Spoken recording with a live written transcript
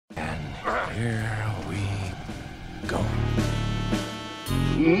Here we go.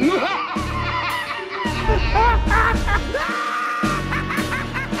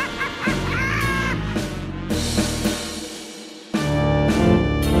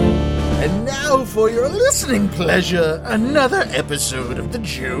 And now, for your listening pleasure, another episode of the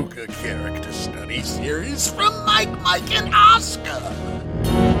Joker Character Study Series from Mike, and Oscar.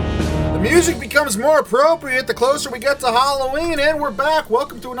 The music becomes more appropriate the closer we get to Halloween, and we're back.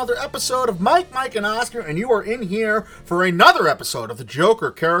 Welcome to another episode of Mike, and Oscar, and you are in here for another episode of the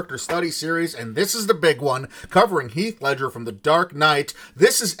Joker Character Study Series, and this is the big one, covering Heath Ledger from The Dark Knight.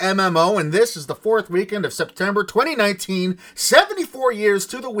 This is MMO, and this is the fourth weekend of September 2019, 74 years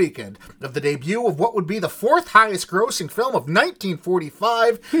to the weekend of the debut of what would be the fourth highest grossing film of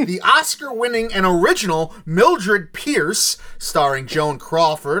 1945, the Oscar-winning and original Mildred Pierce, starring Joan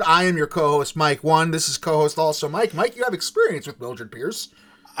Crawford. I am your co-host, Mike One. This is co-host also Mike. Mike, you have experience with Mildred Pierce.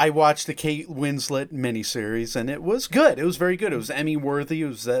 I watched the Kate Winslet miniseries, and it was good. It was very good. It was Emmy-worthy. It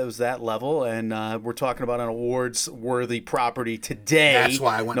was that level, and we're talking about an awards-worthy property today. That's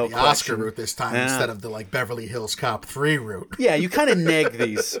why I went the Oscar route this time instead of the Beverly Hills Cop 3 route. Yeah, you kind of neg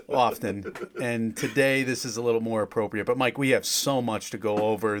these often, and today this is a little more appropriate. But, Mike, we have so much to go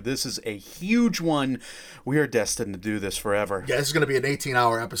over. This is a huge one. We are destined to do this forever. Yeah, this is going to be an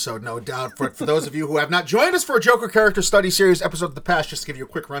 18-hour episode, no doubt. For those of you who have not joined us for a Joker Character Study Series episode of the past, just to give you a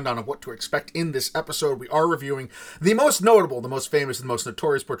quick rundown of what to expect in this episode, we are reviewing the most notable, the most famous, and most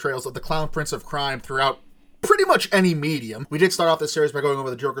notorious portrayals of the Clown Prince of Crime throughout pretty much any medium. We did start off this series by going over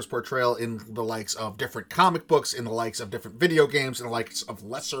the Joker's portrayal in the likes of different comic books, in the likes of different video games, in the likes of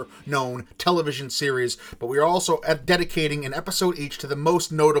lesser-known television series, but we are also dedicating an episode each to the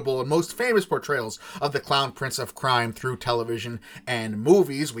most notable and most famous portrayals of the Clown Prince of Crime through television and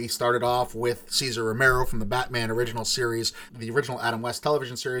movies. We started off with Cesar Romero from the Batman original series, the original Adam West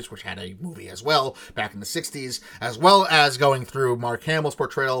television series, which had a movie as well back in the 60s, as well as going through Mark Hamill's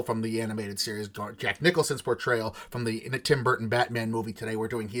portrayal from the animated series, Jack Nicholson's portrayal from the Tim Burton Batman movie. Today we're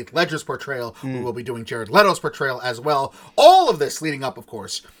doing Heath Ledger's portrayal. We will be doing Jared Leto's portrayal as well. All of this leading up, of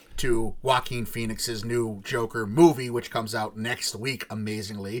course, to Joaquin Phoenix's new Joker movie, which comes out next week,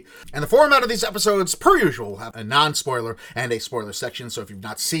 amazingly. And the format of these episodes, per usual, will have a non-spoiler and a spoiler section, so if you've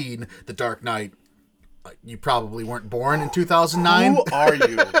not seen The Dark Knight, you probably weren't born in 2009. Who are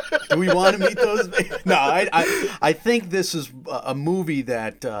you? Do we want to meet those? No, I think this is a movie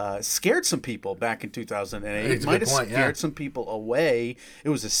that scared some people back in 2008. It might have scared some people away. It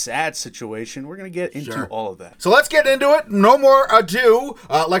was a sad situation. We're going to get into all of that. So let's get into it. No more ado.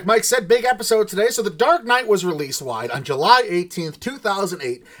 Like Mike said, big episode today. So The Dark Knight was released wide on July 18th,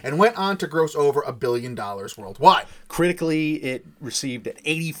 2008, and went on to gross over $1 billion worldwide. Critically, it received an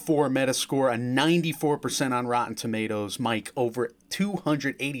 84 Metascore, a 94% on Rotten Tomatoes. Mike, over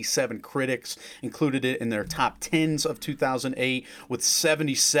 287 critics included it in their top 10s of 2008, with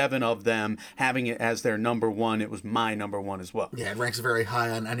 77 of them having it as their number one. It was my number one as well. Yeah, it ranks very high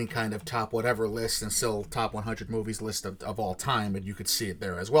on any kind of top whatever list, and still top 100 movies list of all time, and you could see it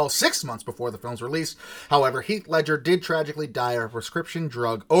there as well. 6 months before the film's release, however, Heath Ledger did tragically die of a prescription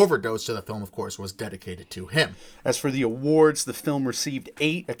drug overdose, so the film, of course, was dedicated to him. As for the awards, the film received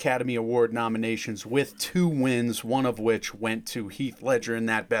 8 Academy Award nominations with 2 wins, one of which went to Heath Ledger in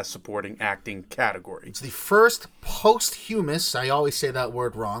that Best Supporting Acting category. It's the first posthumous, I always say that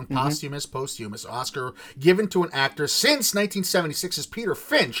word wrong, posthumous Oscar given to an actor since 1976's Peter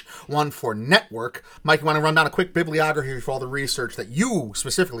Finch won for Network. Mike, you want to run down a quick bibliography for all the research that you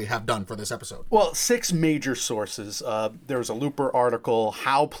specifically have done for this episode? Well, 6 major sources. There was a Looper article,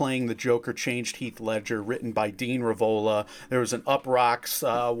 How Playing the Joker Changed Heath Ledger, written by Dean Ravola. There was an Uprocks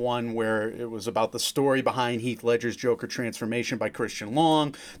one where it was about the story behind Heath Ledger's Joker transformation by Christian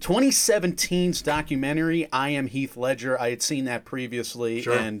Long. 2017's documentary, I Am Heath Ledger. I had seen that previously,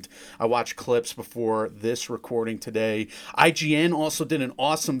 and I watched clips before this recording today. IGN also did an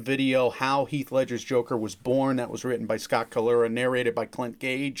awesome video, How Heath Ledger's Joker Was Born. That was written by Scott Kalura, narrated by Clint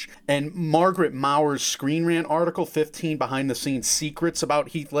Gage. And Margaret Maurer's Screen Rant article, 15 behind-the-scenes secrets about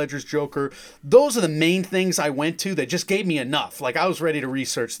Heath Ledger's Joker. Those are the main things I went to that just gave me enough. Like, I was ready to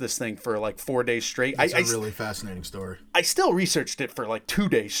research this thing for like 4 days straight. It's a really fascinating story. I still researched it for like 2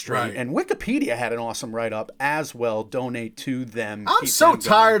 days straight, and Wikipedia had an awesome write-up as well. Donate to them. I'm so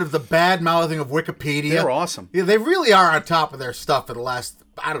tired of the bad mouthing of Wikipedia. They're awesome. Yeah, they really are on top of their stuff for the last,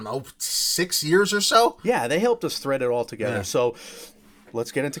 6 years or so. Yeah, they helped us thread it all together. Yeah. So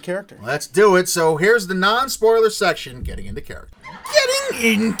let's get into character. Let's do it. So here's the non-spoiler section, Getting into Character.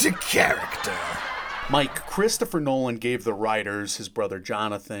 Getting into Character. Mike, Christopher Nolan gave the writers, his brother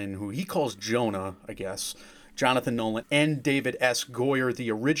Jonathan, who he calls Jonah, I guess, Jonathan Nolan and David S. Goyer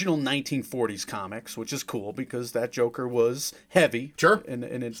the original 1940s comics, which is cool because that Joker was heavy. Sure.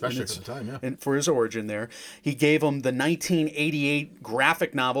 Especially for the time, yeah. And for his origin there. He gave him the 1988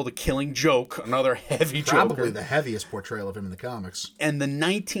 graphic novel, The Killing Joke, another heavy Joker. Probably the heaviest portrayal of him in the comics. And the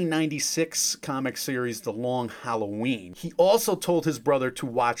 1996 comic series, The Long Halloween. He also told his brother to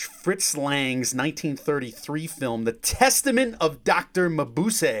watch Fritz Lang's 1933 film, The Testament of Dr.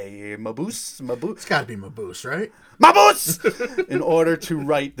 Mabuse. Mabuse? It's got to be Mabuse, right? Mabuse! In order to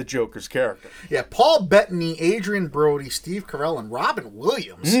write the Joker's character. Yeah, Paul Bettany, Adrian Brody, Steve Carell, and Robin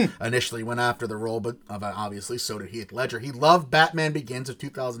Williams initially went after the role, but obviously so did Heath Ledger. He loved Batman Begins of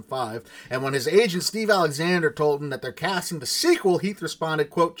 2005, and when his agent Steve Alexander told him that they're casting the sequel, Heath responded,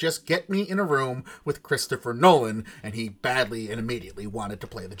 quote, "Just get me in a room with Christopher Nolan," and he badly and immediately wanted to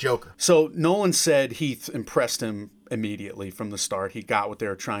play the Joker. So Nolan said Heath impressed him immediately from the start. He got what they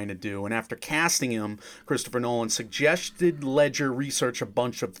were trying to do. And after casting him, Christopher Nolan suggested Ledger research a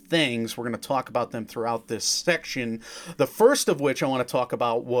bunch of things. We're going to talk about them throughout this section. The first of which I want to talk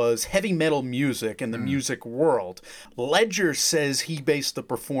about was heavy metal music and the music world. Ledger says he based the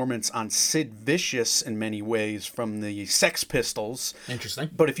performance on Sid Vicious in many ways from the Sex Pistols. Interesting.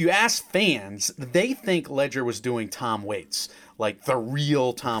 But if you ask fans, they think Ledger was doing Tom Waits. Like the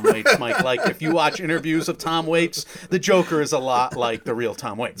real Tom Waits, Mike. Like if you watch interviews of Tom Waits, the Joker is a lot like the real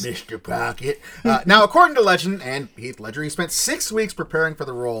Tom Waits. Mr. Pocket. Now, according to legend and Heath Ledger, he spent 6 weeks preparing for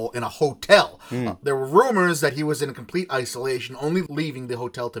the role in a hotel. There were rumors that he was in complete isolation, only leaving the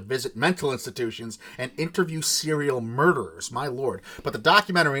hotel to visit mental institutions and interview serial murderers. My lord. But the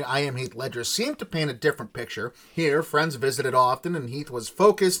documentary, I Am Heath Ledger, seemed to paint a different picture. Here, friends visited often, and Heath was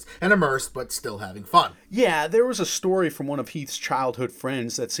focused and immersed, but still having fun. Yeah, there was a story from one of Heath's childhood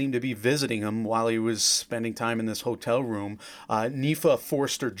friends that seemed to be visiting him while he was spending time in this hotel room. Nifa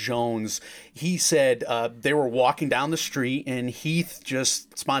Forster Jones, he said they were walking down the street and Heath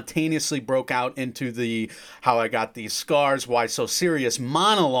just spontaneously broke out into the "how I got these scars, why so serious"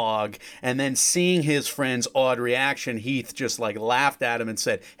 monologue, and then seeing his friend's odd reaction, Heath just like laughed at him and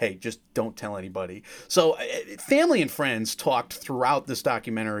said, "Hey, just don't tell anybody." So family and friends talked throughout this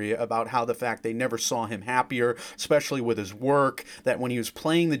documentary about how the fact they never saw him happier, especially with his work, that when he was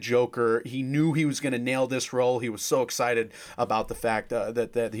playing the Joker, he knew he was going to nail this role. He was so excited about the fact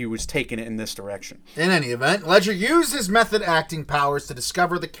that he was taking it in this direction. In any event, Ledger used his method acting powers to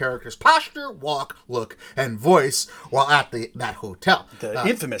discover the character's posture, walk, look, and voice while at that hotel. The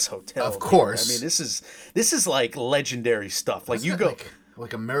infamous hotel. Of course. I mean, this is like legendary stuff. Like you go...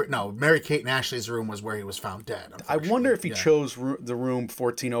 Mary-Kate and Ashley's room was where he was found dead. I wonder if he chose the room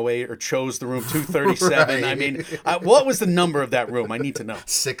 1408 or chose the room 237. Right. I mean, what was the number of that room? I need to know.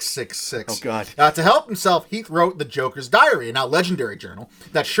 666. Oh, God. To help himself, Heath wrote the Joker's Diary, a now legendary journal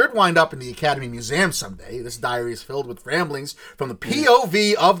that should wind up in the Academy Museum someday. This diary is filled with ramblings from the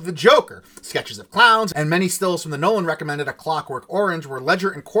POV of the Joker, sketches of clowns, and many stills from the Nolan-recommended A Clockwork Orange, where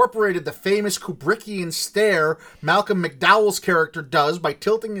Ledger incorporated the famous Kubrickian stare Malcolm McDowell's character does by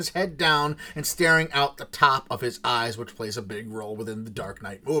tilting his head down and staring out the top of his eyes, which plays a big role within the Dark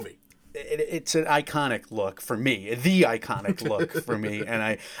Knight movie. It's an iconic look for me, the iconic look for me.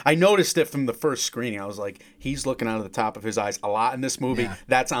 And I noticed it from the first screening. I was like, he's looking out of the top of his eyes a lot in this movie. Yeah.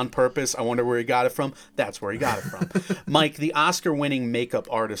 That's on purpose. I wonder where he got it from. That's where he got it from. Mike, the Oscar-winning makeup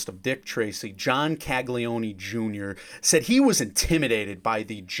artist of Dick Tracy, John Caglione Jr., said he was intimidated by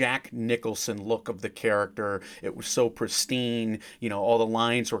the Jack Nicholson look of the character. It was so pristine. You know, all the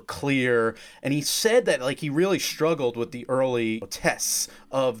lines were clear. And he said that like he really struggled with the early tests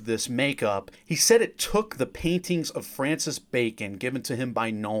of this makeup. He said it took the paintings of Francis Bacon given to him by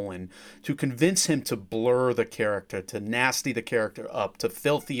Nolan to convince him to blur the character, to nasty the character up, to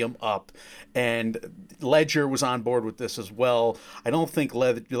filthy him up. And Ledger was on board with this as well. I don't think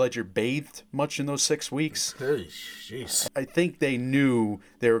Ledger bathed much in those 6 weeks. Hey, jeez. I think they knew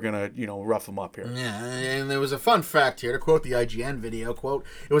they were going to, rough him up here. Yeah, and there was a fun fact here, to quote the IGN video, quote,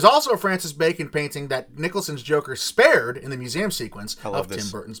 "It was also a Francis Bacon painting that Nicholson's Joker spared in the museum sequence of Tim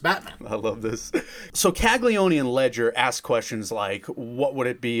Burton's Batman." I love this. So Caglione and Ledger asked questions like, what would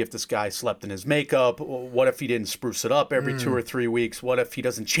it be if this guy slept in his makeup? What if he didn't spruce it up every 2 or 3 weeks? What if he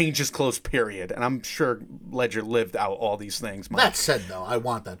doesn't change his clothes, period? And I'm sure Ledger lived out all these things. Mike. That said, though, I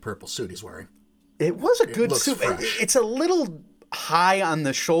want that purple suit he's wearing. It was a good suit. Fresh. It's a little high on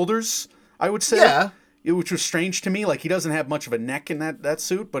the shoulders, I would say. Yeah. which was strange to me. Like, he doesn't have much of a neck in that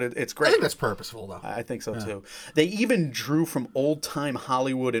suit, but it's great. I think that's purposeful, though. I think so, too. They even drew from old-time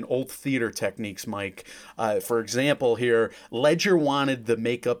Hollywood and old theater techniques, Mike. For example, here, Ledger wanted the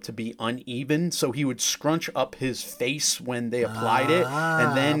makeup to be uneven, so he would scrunch up his face when they applied it,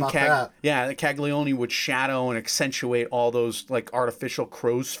 and then Caglione would shadow and accentuate all those, like, artificial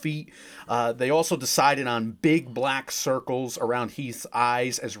crow's feet. They also decided on big black circles around Heath's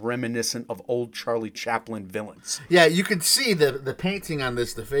eyes as reminiscent of old Charlie Chaplin villains. Yeah, you can see the painting on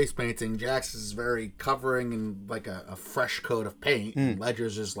this, the face painting. Jax is very covering in like a fresh coat of paint. And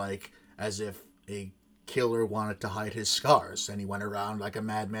Ledger's is like as if a killer wanted to hide his scars, and he went around like a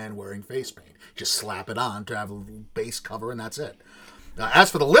madman wearing face paint. Just slap it on to have a little base cover, and that's it.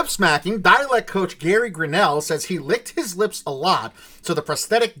 As for the lip smacking, dialect coach Gary Grinnell says he licked his lips a lot so the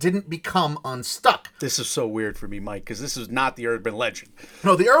prosthetic didn't become unstuck. This is so weird for me, Mike, because this is not the urban legend.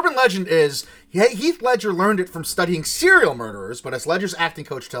 No, the urban legend is Heath Ledger learned it from studying serial murderers, but as Ledger's acting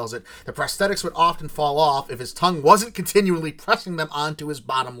coach tells it, the prosthetics would often fall off if his tongue wasn't continually pressing them onto his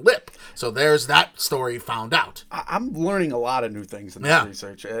bottom lip. So there's that story found out. I'm learning a lot of new things in this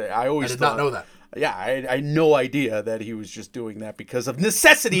research. I did not know that. Yeah, I had no idea that he was just doing that because of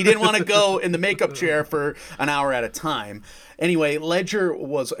necessity. He didn't want to go in the makeup chair for an hour at a time. Anyway, Ledger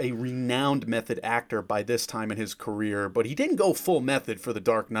was a renowned method actor by this time in his career, but he didn't go full method for The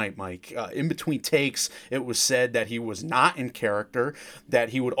Dark Knight, Mike. In between takes, it was said that he was not in character, that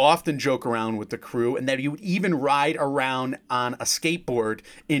he would often joke around with the crew, and that he would even ride around on a skateboard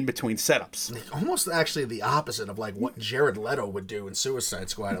in between setups. Almost actually the opposite of like what Jared Leto would do in Suicide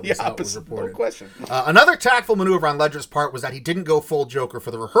Squad, at least how it was reported. No question. Another tactful maneuver on Ledger's part was that he didn't go full Joker for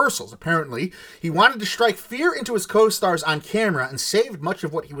the rehearsals. Apparently, he wanted to strike fear into his co-stars on camera and saved much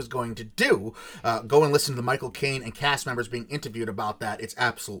of what he was going to do. Go and listen to the Michael Caine and cast members being interviewed about that. It's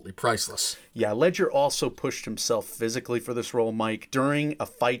absolutely priceless. Yeah, Ledger also pushed himself physically for this role, Mike. During a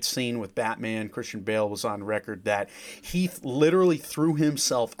fight scene with Batman, Christian Bale was on record that Heath literally threw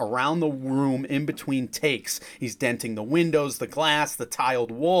himself around the room in between takes. He's denting the windows, the glass, the tiled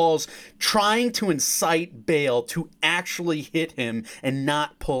walls, trying to incite Bale to actually hit him and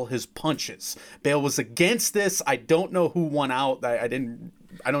not pull his punches. Bale was against this. I don't know who won out.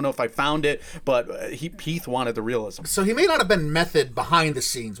 I don't know if I found it, but Heath wanted the realism. So he may not have been method behind the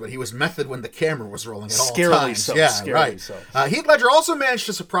scenes, but he was method when the camera was rolling at all times. So. Yeah, scarily right. So. Heath Ledger also managed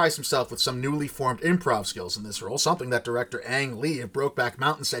to surprise himself with some newly formed improv skills in this role, something that director Ang Lee of Brokeback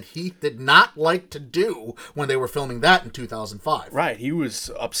Mountain said Heath did not like to do when they were filming that in 2005. Right. He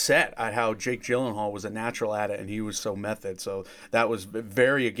was upset at how Jake Gyllenhaal was a natural at it, and he was so method. So that was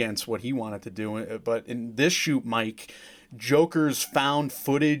very against what he wanted to do. But in this shoot, Mike, Joker's found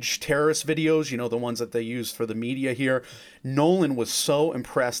footage terrorist videos, the ones that they used for the media here. Nolan was so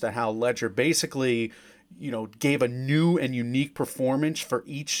impressed at how Ledger basically, gave a new and unique performance for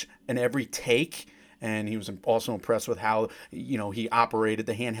each and every take. And he was also impressed with how, he operated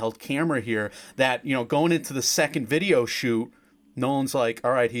the handheld camera here. That, going into the second video shoot, Nolan's like,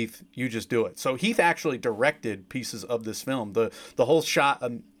 all right, Heath, you just do it. So Heath actually directed pieces of this film. The whole shot...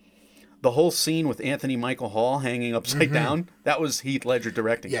 the whole scene with Anthony Michael Hall hanging upside down, that was Heath Ledger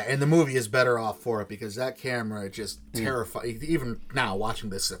directing. Yeah, and the movie is better off for it because that camera just terrifies. Even now,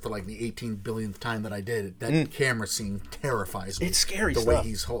 watching this for like the 18 billionth time that I did, that camera scene terrifies me. It's scary the stuff. way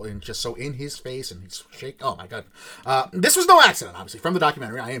he's holding, just so in his face and he's shaking. Oh my god! This was no accident, obviously. From the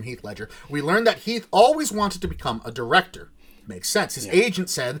documentary, I Am Heath Ledger, we learned that Heath always wanted to become a director. Makes sense. His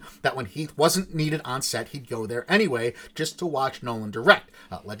agent said that when Heath wasn't needed on set, he'd go there anyway, just to watch Nolan direct.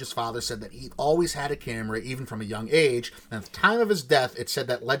 Ledger's father said that Heath always had a camera, even from a young age, and at the time of his death, it said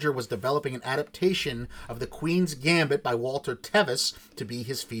that Ledger was developing an adaptation of The Queen's Gambit by Walter Tevis to be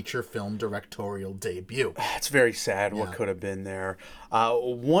his feature film directorial debut. It's very sad what could have been there.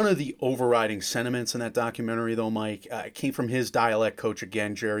 One of the overriding sentiments in that documentary, though, Mike, came from his dialect coach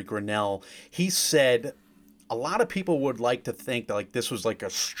again, Jerry Grinnell. He said... a lot of people would like to think that this was a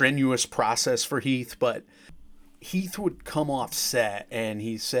strenuous process for Heath, but Heath would come off set and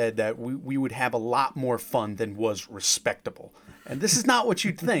he said that we would have a lot more fun than was respectable. And this is not what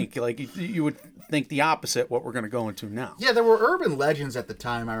you'd think. You would think the opposite, what we're going to go into now. Yeah, there were urban legends at the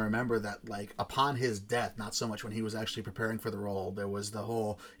time, I remember, that, upon his death, not so much when he was actually preparing for the role, there was the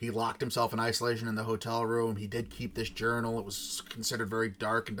whole, he locked himself in isolation in the hotel room, he did keep this journal, it was considered very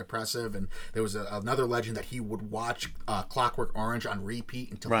dark and depressive, and there was another legend that he would watch Clockwork Orange on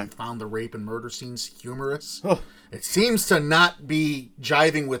repeat until he found the rape and murder scenes humorous. It seems to not be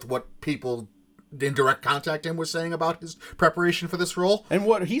jiving with what people in direct contact him was saying about his preparation for this role. And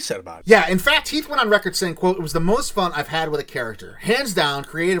what he said about it. Yeah, in fact, Heath went on record saying, quote, "It was the most fun I've had with a character. Hands down,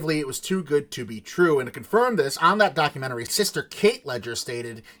 creatively, it was too good to be true." And to confirm this, on that documentary, sister Kate Ledger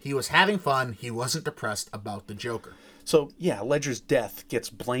stated he was having fun, he wasn't depressed about the Joker. So, yeah, Ledger's death gets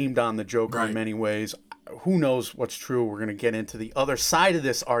blamed on the Joker in many ways. Who knows what's true? We're going to get into the other side of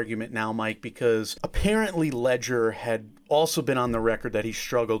this argument now, Mike, because apparently Ledger had also been on the record that he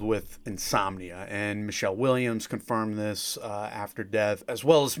struggled with insomnia, and Michelle Williams confirmed this after death, as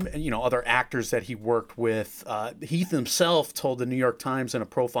well as other actors that he worked with. Heath himself told the New York Times in a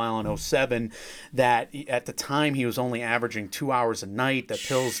profile in 2007 that at the time he was only averaging 2 hours a night, that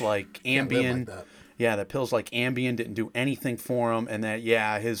pills like Ambien... Yeah, that pills like Ambien didn't do anything for him, and that,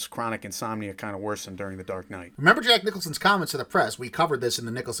 his chronic insomnia kind of worsened during The Dark Knight. Remember Jack Nicholson's comments to the press? We covered this in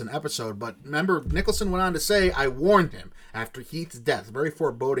the Nicholson episode, but remember, Nicholson went on to say, "I warned him after Heath's death." Very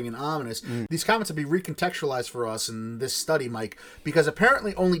foreboding and ominous. These comments have been recontextualized for us in this study, Mike, because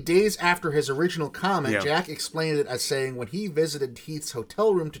apparently only days after his original comment, Jack explained it as saying when he visited Heath's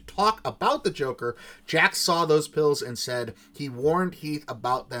hotel room to talk about the Joker, Jack saw those pills and said he warned Heath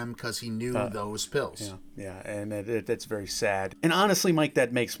about them because he knew those pills. Yeah, and that's very sad. And honestly, Mike,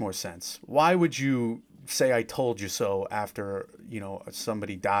 that makes more sense. Why would you say "I told you so" after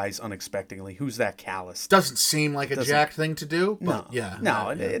somebody dies unexpectedly? Who's that callous? Doesn't seem like a Jack thing to do, but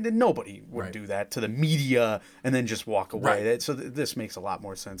nobody would do that to the media and then just walk away. So this makes a lot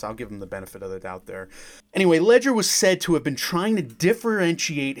more sense. I'll give him the benefit of the doubt there. Anyway, Ledger was said to have been trying to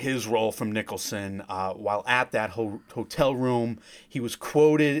differentiate his role from Nicholson while at that hotel room. He was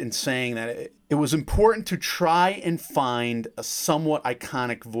quoted in saying that it was important to try and find a somewhat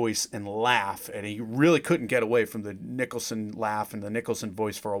iconic voice and laugh, and he really couldn't get away from the Nicholson laugh and the Nicholson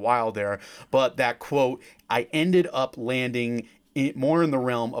voice for a while there. But that quote, "I ended up landing more in the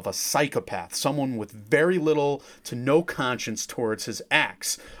realm of a psychopath, someone with very little to no conscience towards his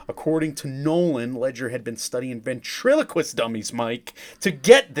acts." According to Nolan, Ledger had been studying ventriloquist dummies, Mike, to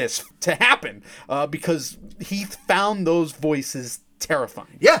get this to happen because he found those voices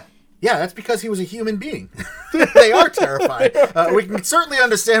terrifying. Yeah, that's because he was a human being. They are terrifying. We can certainly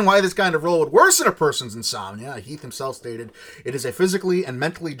understand why this kind of role would worsen a person's insomnia. Heath himself stated it is a physically and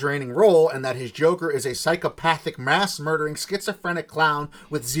mentally draining role, and that his Joker is a psychopathic, mass-murdering, schizophrenic clown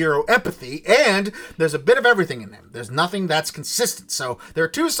with zero empathy, and there's a bit of everything in him. There's nothing that's consistent. So there are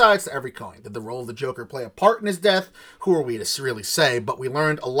two sides to every coin. Did the role of the Joker play a part in his death? Who are we to really say? But we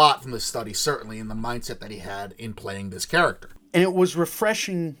learned a lot from this study, certainly in the mindset that he had in playing this character. And it was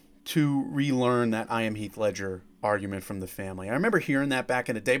refreshing to relearn that "I am Heath Ledger" argument from the family. I remember hearing that back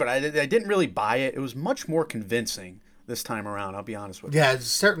in the day, but I didn't really buy it. It was much more convincing this time around, I'll be honest with you. Yeah, it's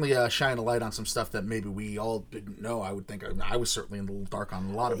certainly shining a light on some stuff that maybe we all didn't know. I would think I was certainly in the dark on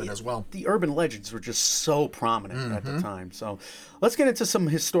a lot of it as well. The urban legends were just so prominent at the time. So let's get into some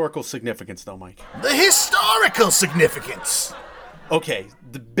historical significance, though, Mike. The historical significance! Okay,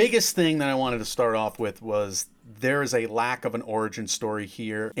 the biggest thing that I wanted to start off with was there is a lack of an origin story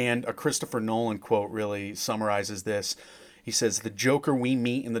here, and a Christopher Nolan quote really summarizes this. He says, "The Joker we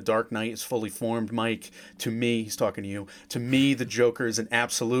meet in The Dark Knight is fully formed, Mike. To me," he's talking to you, "to me, the Joker is an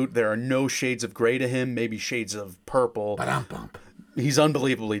absolute. There are no shades of gray to him, maybe shades of purple. Ba-dum-bum. He's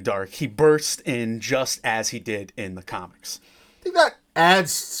unbelievably dark. He bursts in just as he did in the comics." I think that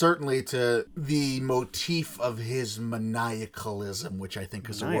adds certainly to the motif of his maniacalism, which I think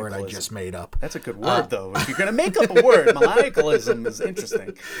is a word I just made up. That's a good word, though. If you're going to make up a word, maniacalism is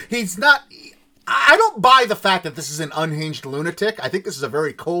interesting. He's not... I don't buy the fact that this is an unhinged lunatic. I think this is a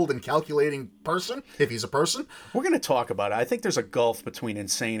very cold and calculating person, if he's a person. We're going to talk about it. I think there's a gulf between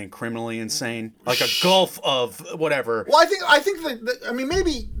insane and criminally insane. Like a gulf of whatever. Well, I think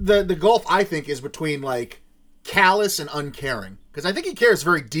maybe the gulf, I think, is between, like, callous and uncaring. Because I think he cares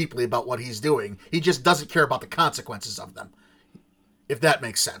very deeply about what he's doing. He just doesn't care about the consequences of them. If that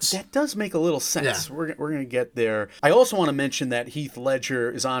makes sense. That does make a little sense. Yeah. We're going to get there. I also want to mention that Heath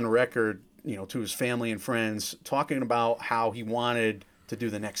Ledger is on record, to his family and friends, talking about how he wanted to do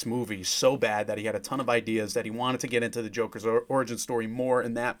the next movie so bad that he had a ton of ideas, that he wanted to get into the Joker's origin story more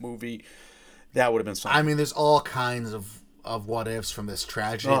in that movie. That would have been something. I mean, there's all kinds of what ifs from this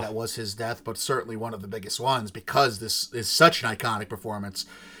tragedy that was his death, but certainly one of the biggest ones, because this is such an iconic performance.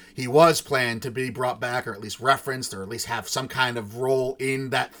 he was planned to be brought back, or at least referenced, or at least have some kind of role in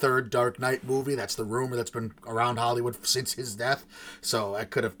that third Dark Knight movie. That's the rumor that's been around Hollywood since his death. So I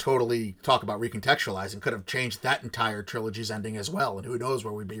could have totally, talk about recontextualizing, could have changed that entire trilogy's ending as well. And who knows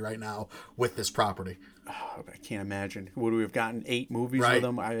where we'd be right now with this property. Oh, I can't imagine. Would we have gotten 8 movies with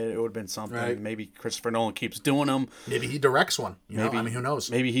him? It would have been something. Right. Maybe Christopher Nolan keeps doing them. Maybe he directs one. Maybe, who knows?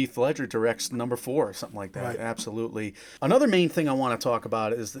 Maybe Heath Ledger directs number 4 or something like that. Right. Absolutely. Another main thing I want to talk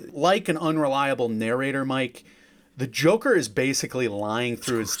about is that, like an unreliable narrator, Mike, the Joker is basically lying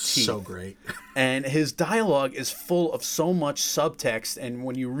through his teeth. So great. And his dialogue is full of so much subtext. And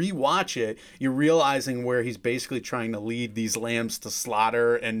when you rewatch it, you're realizing where he's basically trying to lead these lambs to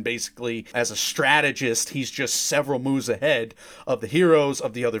slaughter. And basically, as a strategist, he's just several moves ahead of the heroes,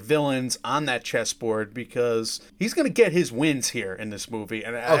 of the other villains on that chessboard, because he's going to get his wins here in this movie.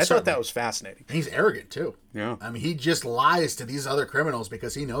 And I thought that was fascinating. He's arrogant, too. Yeah. I mean, he just lies to these other criminals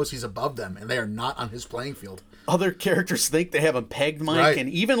because he knows he's above them, and they are not on his playing field. Other characters think they have him pegged, Mike, Right. and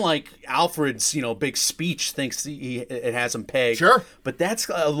even like Alfred's, big speech thinks it has him pegged. Sure. But that's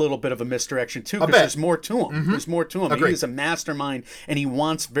a little bit of a misdirection too, bit. because there's more to him. There's more to him. Agreed. He is a mastermind, and he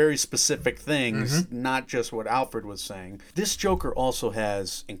wants very specific things, not just what Alfred was saying. This Joker also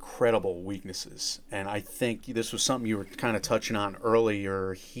has incredible weaknesses, and I think this was something you were kind of touching on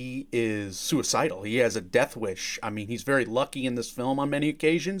earlier. He is suicidal. He has a death wish. I mean, he's very lucky in this film on many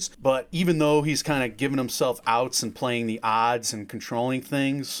occasions, but even though he's kind of giving himself outs and playing the odds and controlling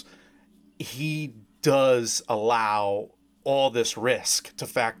things, he does allow all this risk to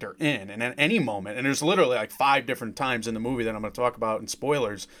factor in. And at any moment, and there's literally like 5 different times in the movie that I'm going to talk about in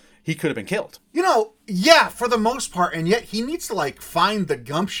spoilers, he could have been killed. Yeah, for the most part, and yet he needs to find the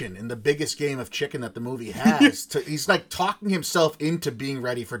gumption in the biggest game of chicken that the movie has. He's talking himself into being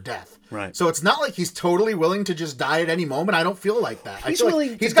ready for death. Right. So it's not like he's totally willing to just die at any moment. I don't feel like that. He's I feel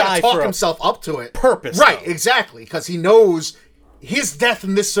willing like he's to got die to talk for a himself up to it. purpose, Right, though. exactly, because he knows his death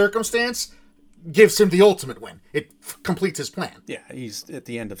in this circumstance gives him the ultimate win. It completes his plan. Yeah, he's at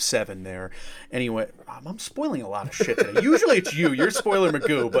the end of 7 there. Anyway, I'm spoiling a lot of shit today. Usually it's you. You're spoiler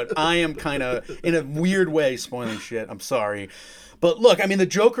Magoo, but I am kind of, in a weird way, spoiling shit. I'm sorry. But look, I mean, the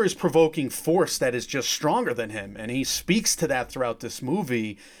Joker is provoking force that is just stronger than him, and he speaks to that throughout this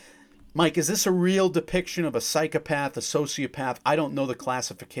movie. Mike, is this a real depiction of a psychopath, a sociopath? I don't know the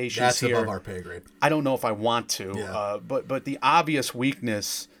classifications That's here. above our pay grade. I don't know if I want to. Yeah. But the obvious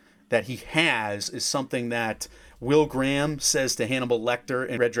weakness that he has is something that Will Graham says to Hannibal Lecter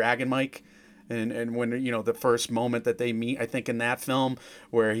in Red Dragon, Mike. And when, the first moment that they meet, I think in that film,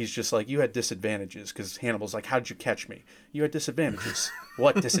 where he's just like, you had disadvantages, because Hannibal's like, how'd you catch me? You had disadvantages.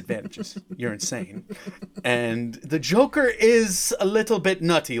 What disadvantages? You're insane. And the Joker is a little bit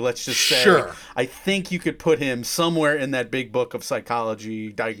nutty, let's just say. Sure. I think you could put him somewhere in that big book of psychology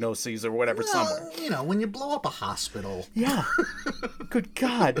diagnoses or whatever, somewhere. When you blow up a hospital. Yeah. Good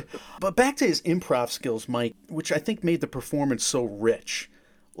God. But back to his improv skills, Mike, which I think made the performance so rich.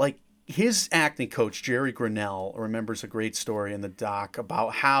 His acting coach, Jerry Grinnell, remembers a great story in the doc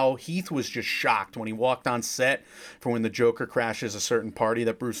about how Heath was just shocked when he walked on set for when the Joker crashes a certain party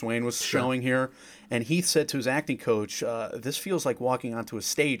that Bruce Wayne was showing here. And Heath said to his acting coach, this feels like walking onto a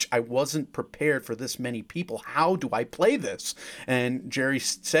stage. I wasn't prepared for this many people. How do I play this? And Jerry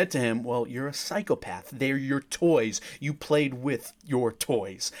said to him, well, you're a psychopath. They're your toys. You played with your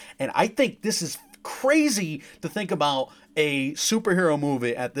toys. And I think this is crazy to think about a superhero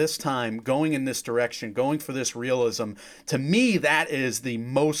movie at this time going in this direction, going for this realism. To me, that is the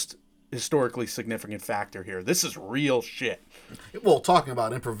most historically significant factor here. This is real shit. Well, talking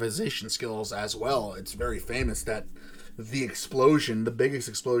about improvisation skills as well, it's very famous that the explosion, the biggest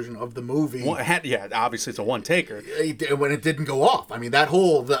explosion of the movie, obviously it's a one-taker. When it didn't go off. I mean, that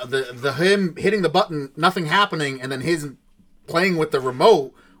whole, the him hitting the button, nothing happening, and then his playing with the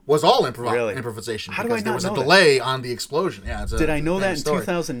remote was all improvisation. How do I not there was a know that? delay on the explosion. Yeah, Did I know that in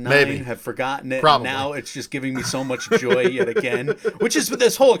 2009? Maybe. Have forgotten it. Probably. Now it's just giving me so much joy yet again. Which is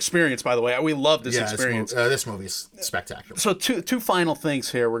this whole experience, by the way. We love this experience. This movie's spectacular. So two final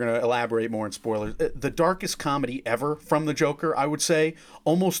things here. We're going to elaborate more in spoilers. The darkest comedy ever from the Joker, I would say.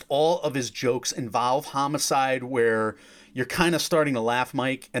 Almost all of his jokes involve homicide, where you're kind of starting to laugh,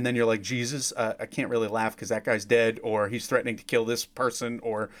 Mike, and then you're like, Jesus, I can't really laugh because that guy's dead, or he's threatening to kill this person,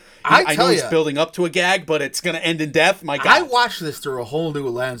 or I know he's building up to a gag, but it's going to end in death. My God. I watched this through a whole new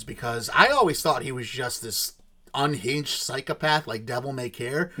lens because I always thought he was just this unhinged psychopath like Devil May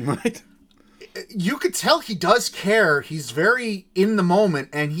Care. Right. you could tell he does care. He's very in the moment,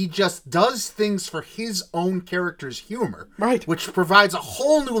 and he just does things for his own character's humor. Right. Which provides a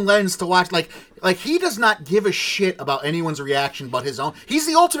whole new lens to watch. Like he does not give a shit about anyone's reaction but his own. He's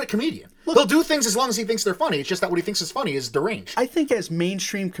the ultimate comedian. Look, he'll do things as long as he thinks they're funny. It's just that what he thinks is funny is deranged. I think as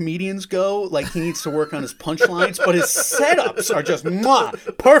mainstream comedians go, like, he needs to work on his punchlines, but his setups are just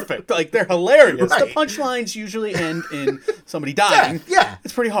perfect. Like, they're hilarious. Right. The punchlines usually end in somebody dying. Yeah.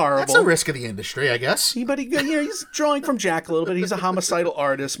 It's pretty horrible. That's a risk of the industry, I guess. But he's drawing from Jack a little bit. He's a homicidal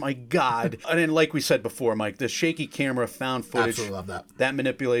artist. My God. And then, like we said before, Mike, the shaky camera, found footage. Absolutely love that. That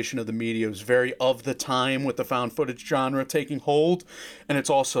manipulation of the media is very of the time with the found footage genre taking hold. And it's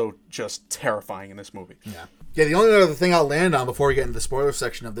also just terrifying in this movie. Yeah, the only other thing I'll land on before we get into the spoiler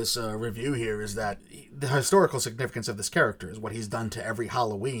section of this review here is that the historical significance of this character is what he's done to every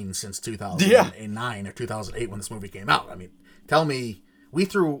Halloween since 2009 or 2008 when this movie came out. I mean, tell me, we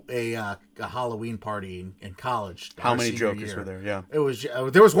threw a Halloween party in college. How many Jokers were there? Yeah. It was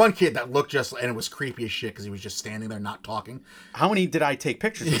there was one kid that looked just, and it was creepy as shit because he was just standing there not talking. How many did I take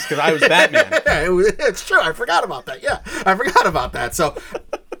pictures of? Because I was Batman. It's true. I forgot about that. Yeah, I forgot about that. So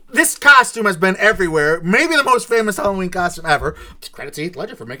this costume has been everywhere. Maybe the most famous Halloween costume ever. Credit to Heath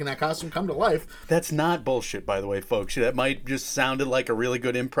Ledger for making that costume come to life. That's not bullshit, by the way, folks. That might just sounded like a really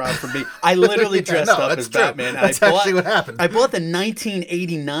good improv from me. I literally dressed up as true. Batman. That's actually what happened. I bought the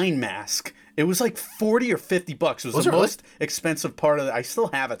 1989 mask. It was like $40 or $50. It was the most expensive part of it. I still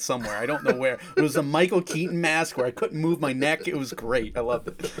have it somewhere. I don't know where. It was a Michael Keaton mask where I couldn't move my neck. It was great. I loved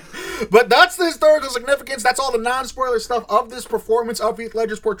it. But that's the historical significance. That's all the non-spoiler stuff of this performance of Heath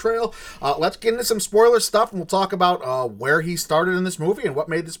Ledger's portrayal. Let's get into some spoiler stuff, and we'll talk about where he started in this movie and what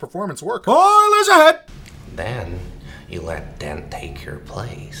made this performance work. Spoilers ahead! Then you let Dent take your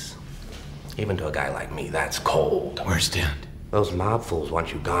place. Even to a guy like me, that's cold. Where's Dent? Those mob fools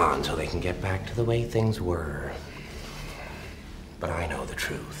want you gone so they can get back to the way things were. But I know the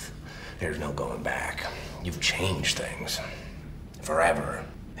truth. There's no going back. You've changed things. Forever.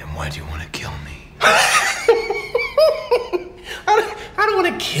 Then why do you want to kill me? I don't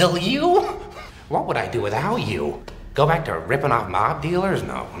want to kill you. What would I do without you? Go back to ripping off mob dealers?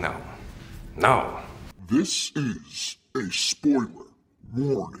 No. This is a spoiler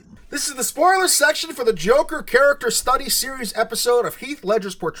warning. This is the spoiler section for the Joker character study series episode of Heath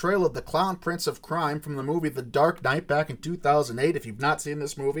Ledger's portrayal of the Clown Prince of Crime from the movie The Dark Knight back in 2008. If you've not seen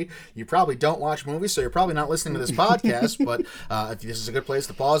this movie, you probably don't watch movies, so you're probably not listening to this podcast, but if this is a good place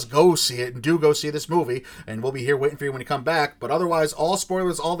to pause, go see it, and do go see this movie, and we'll be here waiting for you when you come back. But otherwise, all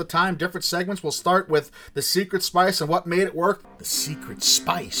spoilers all the time, different segments. We'll start with the secret spice and what made it work. The secret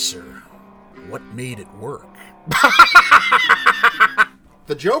spice, or what made it work.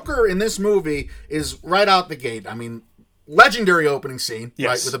 The Joker in this movie is right out the gate. I mean, legendary opening scene, yes.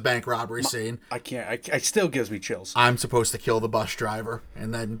 Right, with a bank robbery scene. I can't. I still gives me chills. I'm supposed to kill the bus driver,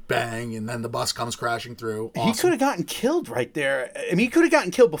 and then bang, and then the bus comes crashing through. Awesome. He could have gotten killed right there. I mean, he could have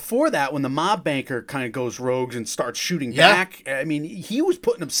gotten killed before that when the mob banker kind of goes rogue and starts shooting back. I mean, he was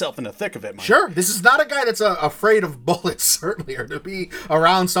putting himself in the thick of it, Mike. Sure. This is not a guy that's afraid of bullets, certainly, or to be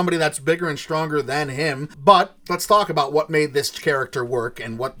around somebody that's bigger and stronger than him. But let's talk about what made this character work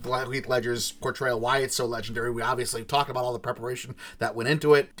and what Heath Ledger's portrayal, why it's so legendary. We obviously talked about all the preparation that went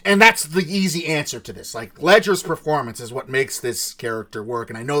into it. And that's the easy answer to this. Like, Ledger's performance is what makes this character work.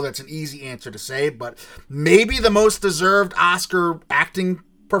 And I know that's an easy answer to say, but maybe the most deserved Oscar acting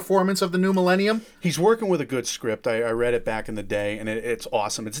performance of the new millennium. He's working with a good script. I read it back in the day, and it's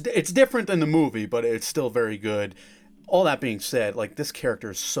awesome. It's different than the movie, but it's still very good. All that being said, like, this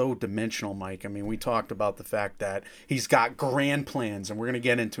character is so dimensional, Mike. I mean, we talked about the fact that he's got grand plans, and we're going to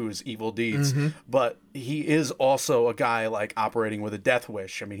get into his evil deeds, but he is also a guy, like, operating with a death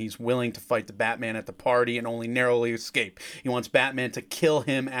wish. I mean, he's willing to fight the Batman at the party and only narrowly escape. He wants Batman to kill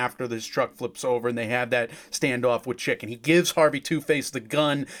him after this truck flips over, and they have that standoff with Chick, and he gives Harvey Two-Face the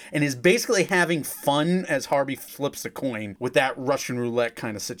gun, and is basically having fun as Harvey flips the coin with that Russian roulette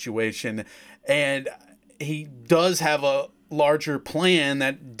kind of situation. And he does have a larger plan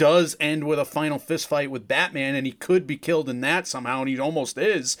that does end with a final fist fight with Batman, and he could be killed in that somehow, and he almost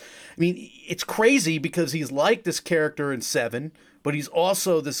is. I mean, it's crazy because he's like this character in Seven, but he's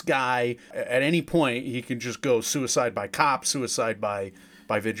also this guy, at any point, he can just go suicide by cop, suicide by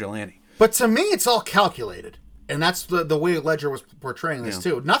vigilante. But to me, it's all calculated. And that's the way Ledger was portraying this,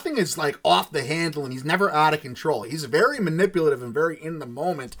 too. Nothing is, like, off the handle, and he's never out of control. He's very manipulative and very in the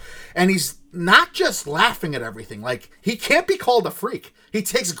moment. And he's not just laughing at everything. Like, he can't be called a freak. He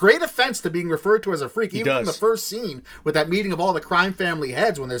takes great offense to being referred to as a freak. Even in the first scene with that meeting of all the crime family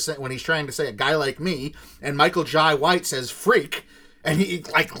heads when he's trying to say a guy like me, and Michael Jai White says freak. And he,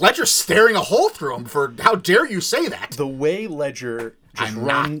 like, Ledger's staring a hole through him for, how dare you say that? The way Ledger just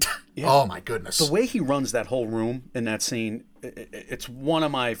runs... Oh, my goodness. The way he runs that whole room in that scene, it's one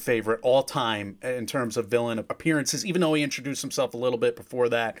of my favorite all-time in terms of villain appearances, even though he introduced himself a little bit before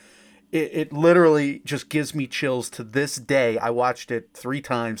that. It literally just gives me chills to this day. I watched it 3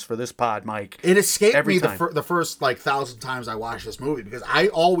 times for this pod, Mike. It escaped Every me time. the first, like, 1,000 times I watched this movie, because I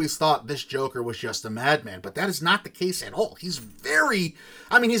always thought this Joker was just a madman, but that is not the case at all. He's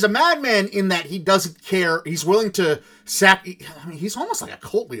he's a madman in that he doesn't care. He's willing to he's almost like a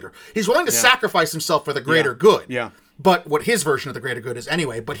cult leader. He's willing to sacrifice himself for the greater good. Yeah. But what his version of the greater good is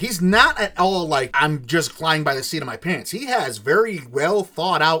anyway. But he's not at all like, I'm just flying by the seat of my pants. He has very well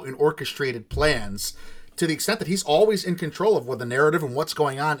thought out and orchestrated plans, to the extent that he's always in control of what the narrative and what's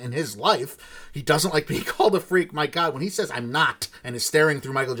going on in his life. He doesn't like being called a freak. My God, when he says I'm not and is staring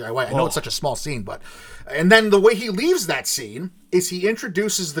through Michael J. White, I know it's such a small scene, but... And then the way he leaves that scene is he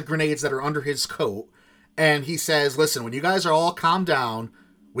introduces the grenades that are under his coat, and he says, listen, when you guys are all calmed down,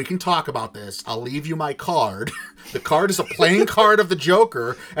 we can talk about this. I'll leave you my card. The card is a playing card of the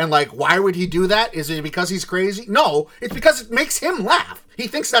Joker. And, like, why would he do that? Is it because he's crazy? No, it's because it makes him laugh. He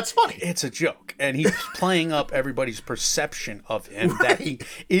thinks that's funny. It's a joke. And he's playing up everybody's perception of him that he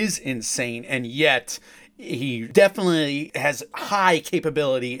is insane. And yet... he definitely has high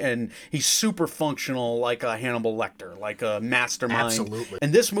capability, and he's super functional, like a Hannibal Lecter, like a mastermind. Absolutely.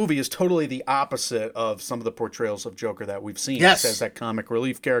 And this movie is totally the opposite of some of the portrayals of Joker that we've seen. Yes. It has that comic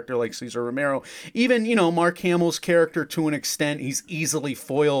relief character like Cesar Romero. Even, Mark Hamill's character, to an extent, he's easily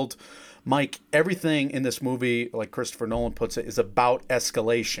foiled. Mike, everything in this movie, like Christopher Nolan puts it, is about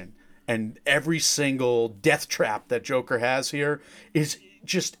escalation. And every single death trap that Joker has here is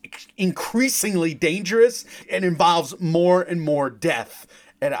just increasingly dangerous and involves more and more death.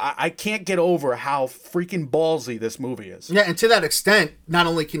 And I can't get over how freaking ballsy this movie is. Yeah, and to that extent, not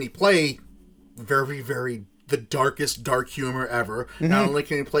only can he play very, very the darkest dark humor ever, not only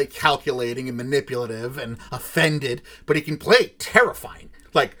can he play calculating and manipulative and offended, but he can play terrifying,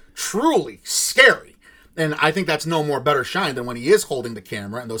 like truly scary. And I think that's no more better shine than when he is holding the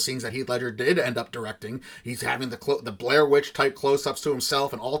camera, and those scenes that Heath Ledger did end up directing. He's having the Blair Witch type close-ups to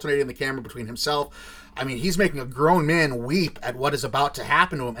himself and alternating the camera between himself. I mean, he's making a grown man weep at what is about to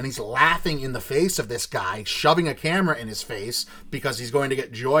happen to him, and he's laughing in the face of this guy, shoving a camera in his face because he's going to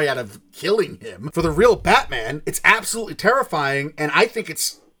get joy out of killing him. For the real Batman, it's absolutely terrifying, and I think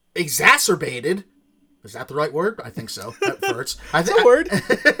it's exacerbated. Is that the right word? I think so. That hurts. It's a word.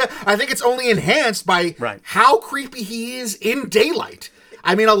 I think it's only enhanced by Right. how creepy he is in daylight.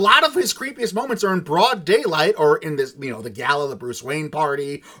 I mean, a lot of his creepiest moments are in broad daylight, or in this, the gala, the Bruce Wayne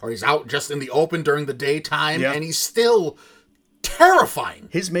party, or he's out just in the open during the daytime, and he's still terrifying.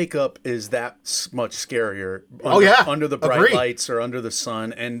 His makeup is that much scarier under the bright Agreed. lights or under the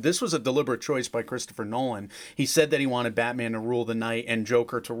sun. And this was a deliberate choice by Christopher Nolan. He said that he wanted Batman to rule the night and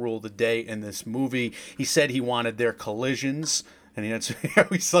Joker to rule the day in this movie. He said he wanted their collisions. And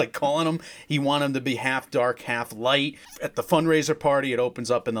he's like calling them. He wanted them to be half dark, half light. At the fundraiser party, it opens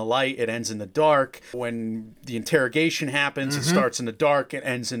up in the light. It ends in the dark. When the interrogation happens, it starts in the dark. It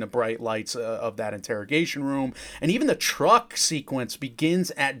ends in the bright lights of that interrogation room. And even the truck sequence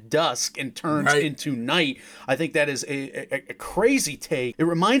begins at dusk and turns into night. I think that is a crazy take. It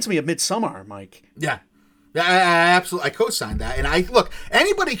reminds me of Midsommar, Mike. Yeah. Yeah, I absolutely, I co-sign that. And look,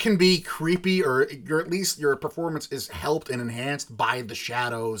 anybody can be creepy, or at least your performance is helped and enhanced by the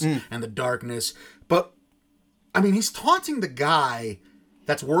shadows and the darkness. But, I mean, he's taunting the guy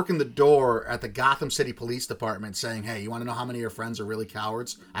that's working the door at the Gotham City Police Department saying, hey, you want to know how many of your friends are really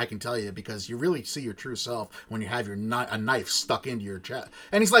cowards? I can tell you, because you really see your true self when you have a knife stuck into your chest.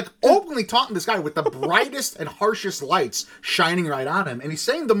 And he's like openly taunting this guy with the brightest and harshest lights shining right on him. And he's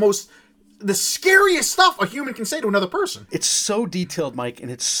saying the scariest stuff a human can say to another person. It's so detailed, Mike,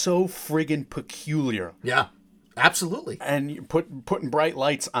 and it's so friggin' peculiar. Yeah, absolutely. And you putting bright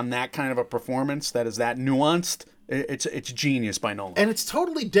lights on that kind of a performance that is that nuanced, it's genius by Nolan. And it's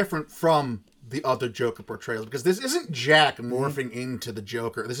totally different from the other Joker portrayals, because this isn't Jack morphing into the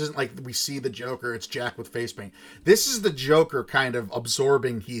Joker. This isn't like we see the Joker, it's Jack with face paint. This is the Joker kind of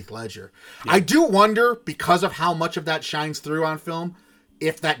absorbing Heath Ledger. Yeah. I do wonder, because of how much of that shines through on film,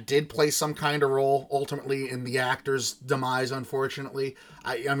 if that did play some kind of role ultimately in the actor's demise, unfortunately.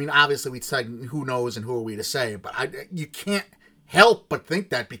 I mean, obviously we'd say who knows and who are we to say, but you can't help but think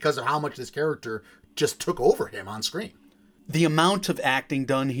that because of how much this character just took over him on screen. The amount of acting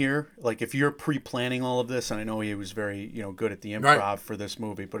done here, like if you're pre-planning all of this, and I know he was very, good at the improv for this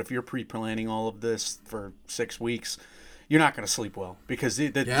movie, but if you're pre-planning all of this for 6 weeks, you're not going to sleep well because the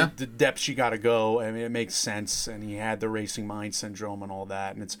depths you got to go. I mean, it makes sense. And he had the racing mind syndrome and all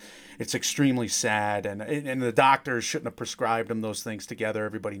that. And it's extremely sad. And the doctors shouldn't have prescribed him those things together.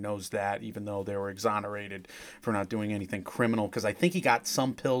 Everybody knows that, even though they were exonerated for not doing anything criminal. Because I think he got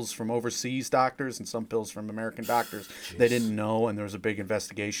some pills from overseas doctors and some pills from American doctors. They didn't know, and there was a big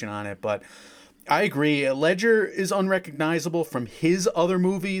investigation on it. But I agree. Ledger is unrecognizable from his other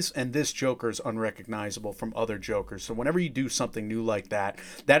movies, and this Joker is unrecognizable from other Jokers. So whenever you do something new like that,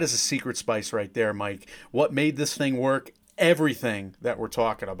 that is a secret spice right there, Mike. What made this thing work? Everything that we're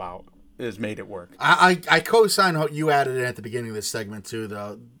talking about has made it work. I co-sign what you added in at the beginning of this segment, too,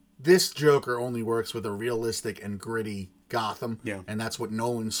 though. This Joker only works with a realistic and gritty Gotham, and that's what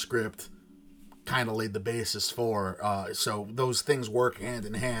Nolan's script kind of laid the basis for. So those things work hand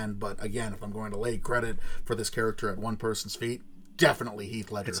in hand. But again, if I'm going to lay credit for this character at one person's feet, definitely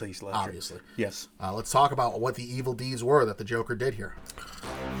Heath Ledger. It's Heath Ledger. Obviously. Yes. Let's talk about what the evil deeds were that the Joker did here.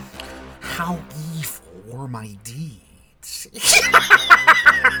 How evil were my deeds?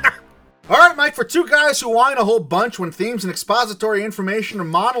 All right, Mike, for two guys who whine a whole bunch when themes and expository information are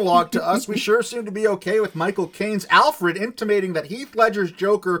monologue to us, we sure seem to be okay with Michael Caine's Alfred intimating that Heath Ledger's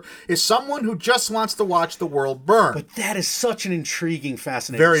Joker is someone who just wants to watch the world burn. But that is such an intriguing,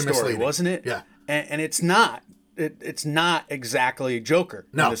 fascinating story, misleading, wasn't it? Yeah. And it's not. It's not exactly Joker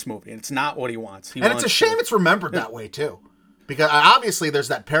in this movie. It's not what he wants. It's a shame it's remembered that way, too. Because obviously there's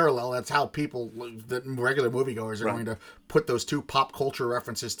that parallel. That's how people, the regular moviegoers, are going to put those two pop culture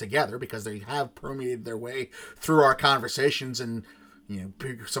references together because they have permeated their way through our conversations. And,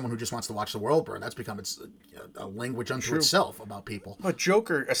 someone who just wants to watch the world burn, that's become a language unto itself about people. But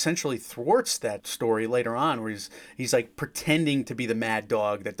Joker essentially thwarts that story later on, where he's like pretending to be the mad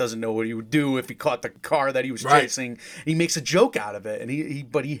dog that doesn't know what he would do if he caught the car that he was chasing. He makes a joke out of it, and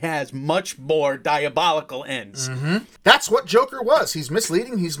but he has much more diabolical ends. Mm-hmm. That's what Joker was. He's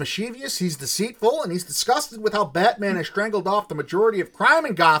misleading, he's mischievous, he's deceitful, and he's disgusted with how Batman has strangled off the majority of crime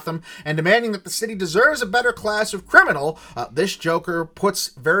in Gotham and demanding that the city deserves a better class of criminal. This Joker puts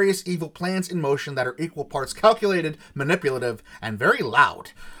various evil plans in motion that are equal parts calculated, manipulative, and very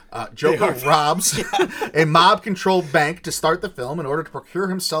loud. Joker robs a mob-controlled bank to start the film in order to procure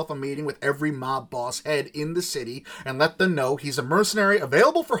himself a meeting with every mob boss head in the city and let them know he's a mercenary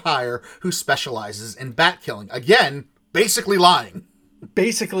available for hire who specializes in bat-killing. Again, basically lying.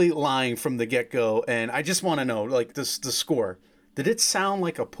 Basically lying from the get-go, and I just want to know, like, the score. Did it sound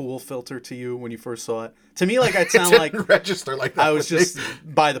like a pool filter to you when you first saw it? To me, like, I'd sound like register like that. I was just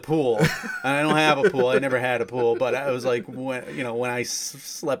by the pool, and I don't have a pool. I never had a pool, but I was like, when I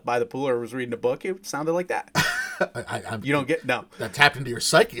slept by the pool or was reading a book, it sounded like that. You don't get no. That tapped into your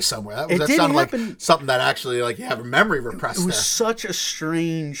psyche somewhere. That sounded like something that actually, like, you have a memory repressed. It was such a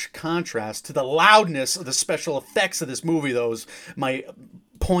strange contrast to the loudness of the special effects of this movie. Though, was my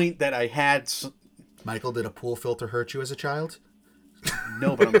point that I had. Michael, did a pool filter hurt you as a child?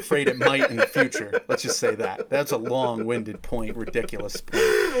 No, but I'm afraid it might in the future. Let's just say that. That's a long-winded point, ridiculous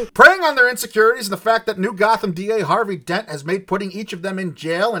point. Preying on their insecurities and the fact that new Gotham DA Harvey Dent has made putting each of them in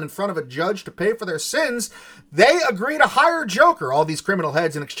jail and in front of a judge to pay for their sins, they agree to hire Joker, all these criminal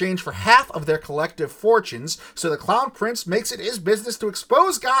heads, in exchange for half of their collective fortunes. So the Clown Prince makes it his business to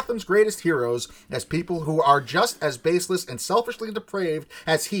expose Gotham's greatest heroes as people who are just as baseless and selfishly depraved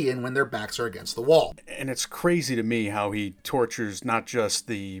as he and when their backs are against the wall. And it's crazy to me how he tortures not just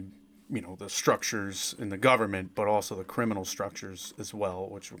the structures in the government, but also the criminal structures as well,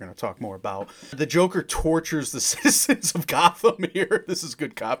 which we're going to talk more about. The Joker tortures the citizens of Gotham here. This is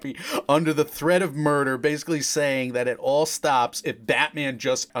good copy. Under the threat of murder, basically saying that it all stops if Batman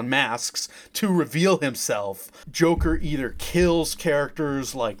just unmasks to reveal himself. Joker either kills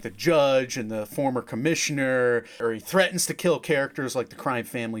characters like the judge and the former commissioner, or he threatens to kill characters like the crime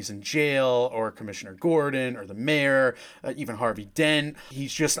families in jail, or Commissioner Gordon, or the mayor, even Harvey Dent.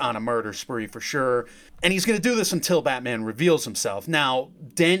 He's just on a murder spree for sure. And he's going to do this until Batman reveals himself. Now,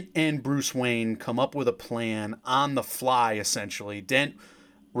 Dent and Bruce Wayne come up with a plan on the fly, essentially. Dent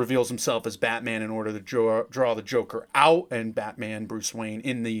reveals himself as Batman in order to draw the Joker out, and Batman, Bruce Wayne,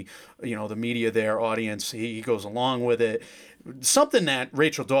 in the media there, audience, he goes along with it. Something that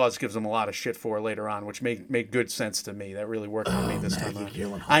Rachel Dawes gives him a lot of shit for later on, which made good sense to me. That really worked for me this time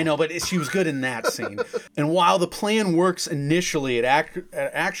around. I know, but she was good in that scene. And while the plan works initially, it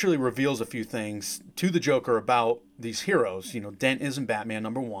actually reveals a few things to the Joker about these heroes. Dent isn't Batman,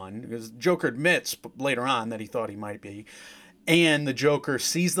 number one, because Joker admits later on that he thought he might be. And the Joker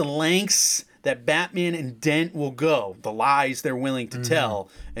sees the lengths that Batman and Dent will go, the lies they're willing to tell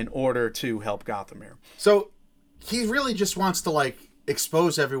in order to help Gotham here. So he really just wants to, like,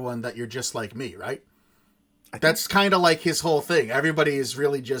 expose everyone that you're just like me, right? That's kind of like his whole thing. Everybody is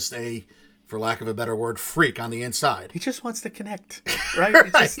really just a, for lack of a better word, freak on the inside. He just wants to connect, right?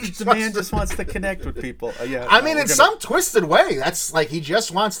 The man just wants to connect with people. Yeah. I mean, in some twisted way, that's like he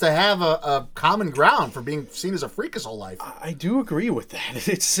just wants to have a common ground for being seen as a freak his whole life. I do agree with that.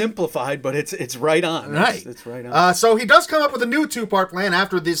 It's simplified, but it's right on. Right. It's right on. So he does come up with a new 2-part plan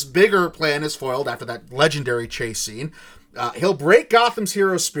after this bigger plan is foiled after that legendary chase scene. He'll break Gotham's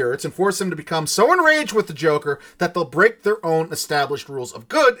hero spirits and force them to become so enraged with the Joker that they'll break their own established rules of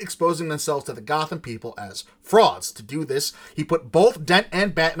good, exposing themselves to the Gotham people as frauds. To do this, he put both Dent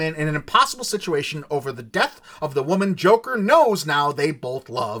and Batman in an impossible situation over the death of the woman Joker knows now they both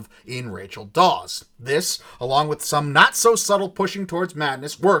love in Rachel Dawes. This, along with some not-so-subtle pushing towards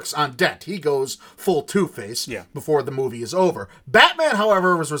madness, works on Dent. He goes full Two-Face before the movie is over. Batman,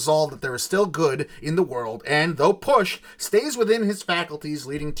 however, was resolved that there is still good in the world, and, though pushed, stays within his faculties,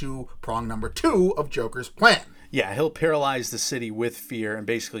 leading to prong number 2 of Joker's plan. Yeah, he'll paralyze the city with fear and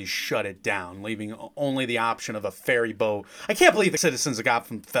basically shut it down, leaving only the option of a ferry boat. I can't believe the citizens of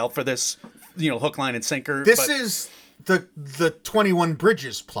Gotham fell for this, hook, line, and sinker. This is the 21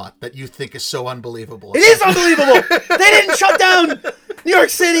 Bridges plot that you think is so unbelievable. It is unbelievable! They didn't shut down New York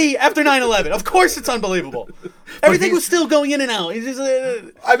City after 9/11. Of course it's unbelievable. Everything was still going in and out. It's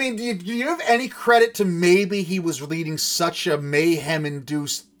just, I mean, do you have any credit to maybe he was leading such a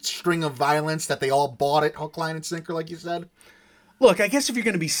mayhem-induced string of violence that they all bought it hook, line, and sinker, like you said? Look, I guess if you're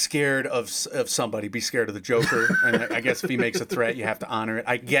going to be scared of somebody, be scared of the Joker. And I guess if he makes a threat, you have to honor it.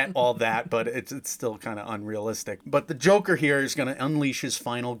 I get all that, but it's still kind of unrealistic. But the Joker here is going to unleash his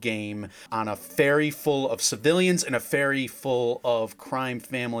final game on a ferry full of civilians and a ferry full of crime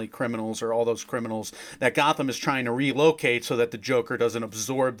family criminals, or all those criminals that Gotham is trying to relocate so that the Joker doesn't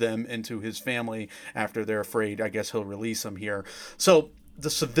absorb them into his family after they're afraid. I guess he'll release them here. So the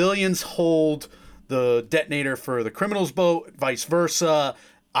civilians hold the detonator for the criminals' boat, vice versa.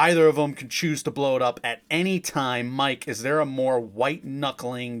 Either of them can choose to blow it up at any time. Mike, is there a more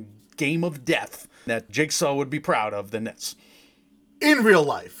white-knuckling game of death that Jigsaw would be proud of than this? In real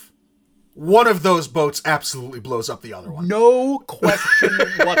life, one of those boats absolutely blows up the other one. No question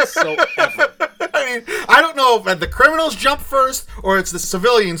whatsoever. I mean, I don't know if the criminals jump first or it's the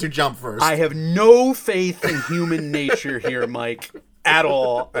civilians who jump first. I have no faith in human nature here, Mike. At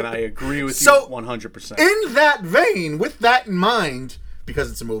all, and I agree with you 100%. In that vein, with that in mind,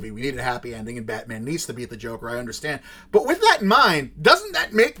 because it's a movie, we need a happy ending, and Batman needs to beat the Joker, I understand. But with that in mind, doesn't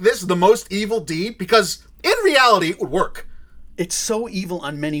that make this the most evil deed? Because in reality, it would work. It's so evil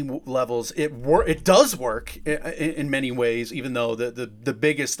on many levels. It does work in many ways, even though the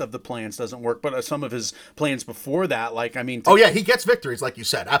biggest of the plans doesn't work. But some of his plans before that, he gets victories, like you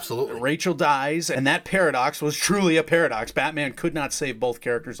said, absolutely. Rachel dies, and that paradox was truly a paradox. Batman could not save both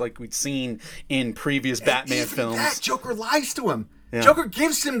characters like we'd seen in previous Batman films. That Joker lies to him. Yeah. Joker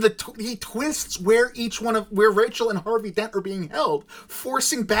gives him he twists where where Rachel and Harvey Dent are being held,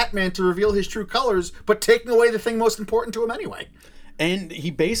 forcing Batman to reveal his true colors, but taking away the thing most important to him anyway. And he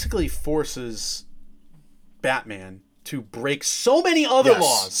basically forces Batman to break so many other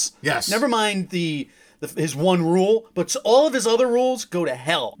laws. Yes. Never mind his one rule, but all of his other rules go to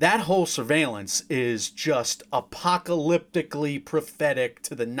hell. That whole surveillance is just apocalyptically prophetic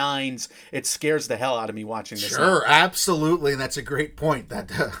to the nines. It scares the hell out of me watching this. Sure, absolutely, and that's a great point.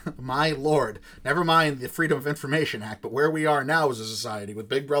 That, my lord, never mind the Freedom of Information Act, but where we are now as a society, with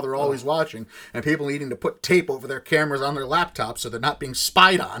Big Brother always watching, and people needing to put tape over their cameras on their laptops so they're not being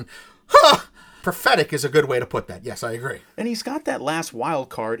spied on. Huh! Prophetic is a good way to put that. Yes, I agree. And he's got that last wild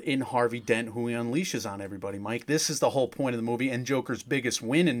card in Harvey Dent, who he unleashes on everybody, Mike. This is the whole point of the movie, and Joker's biggest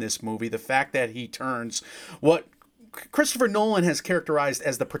win in this movie, the fact that he turns what Christopher Nolan has characterized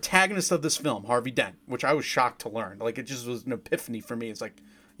as the protagonist of this film, Harvey Dent, which I was shocked to learn. Like, it just was an epiphany for me. It's like,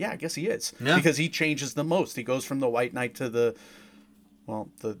 yeah, I guess he is. Yeah. Because he changes the most. He goes from the White Knight to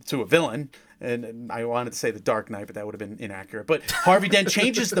to a villain. And I wanted to say the Dark Knight, but that would have been inaccurate. But Harvey Dent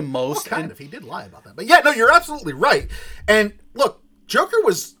changes the most. Well, kind of. He did lie about that. But yeah, no, you're absolutely right. And look, Joker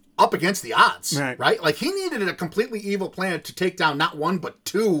was up against the odds, right? Like, he needed a completely evil plan to take down not one, but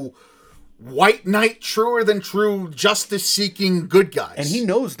two White Knight, truer than true, justice-seeking good guys. And he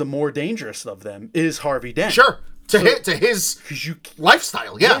knows the more dangerous of them is Harvey Dent. Sure. To his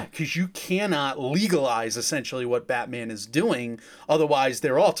lifestyle, yeah. Because you cannot legalize essentially what Batman is doing, otherwise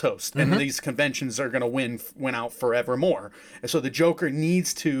they're all toast, and these conventions are going to win out forevermore. And so the Joker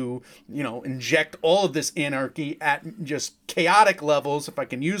needs to, inject all of this anarchy at just chaotic levels, if I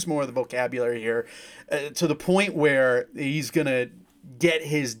can use more of the vocabulary here, to the point where he's going to get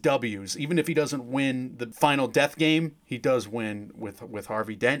his W's. Even if he doesn't win the final death game, He does win with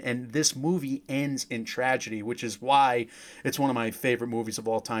Harvey Dent, and this movie ends in tragedy, which is why it's one of my favorite movies of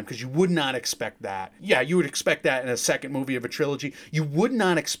all time, because you would not expect that. Yeah, you would expect that in a second movie of a trilogy. You would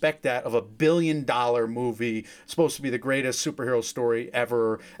not expect that of a $1 billion movie, supposed to be the greatest superhero story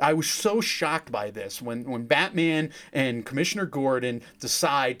ever. I was so shocked by this when Batman and Commissioner Gordon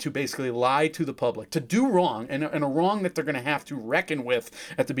decide to basically lie to the public, to do wrong, and a wrong that they're going to have to reckon with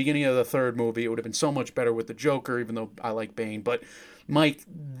at the beginning of the third movie. It would have been so much better with the Joker, even though I like Bane. But Mike,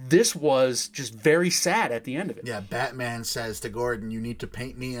 this was just very sad at the end of it. Yeah, Batman says to Gordon, you need to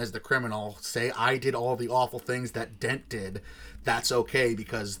paint me as the criminal. Say I did all the awful things that Dent did. That's okay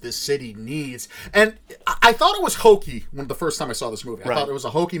because this city needs... And I thought it was hokey when the first time I saw this movie. I thought it was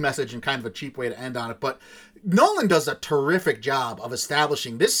a hokey message and kind of a cheap way to end on it. But Nolan does a terrific job of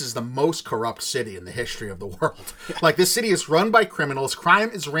establishing this is the most corrupt city in the history of the world. Like, this city is run by criminals.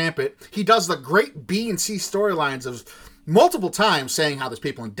 Crime is rampant. He does the great B and C storylines of... multiple times saying how there's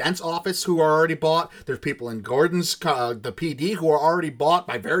people in Dent's office who are already bought. There's people in Gordon's, the PD, who are already bought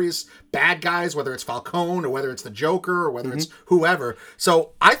by various bad guys, whether it's Falcone or whether it's the Joker or whether it's whoever.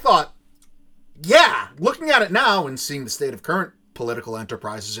 So I thought, yeah, looking at it now and seeing the state of current political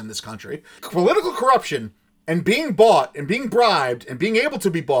enterprises in this country, political corruption and being bought and being bribed and being able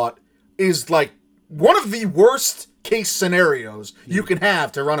to be bought is like one of the worst case scenarios you can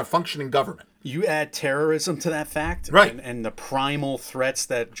have to run a functioning government. You add terrorism to that fact, right, and the primal threats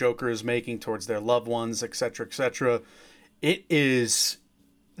that Joker is making towards their loved ones, etc., etc. It is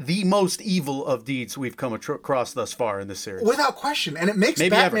the most evil of deeds we've come across thus far in this series. Without question. And it makes Maybe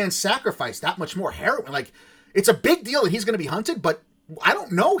Batman's sacrifice that much more harrowing. Like, it's a big deal that he's going to be hunted, but I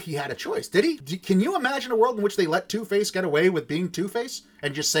don't know he had a choice. Did he? Can you imagine a world in which they let Two-Face get away with being Two-Face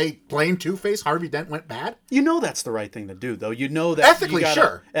and just say, blame Two-Face, Harvey Dent went bad? You know that's the right thing to do, though. You know that ethically,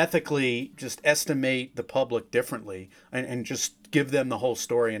 sure. Ethically, just estimate the public differently and just give them the whole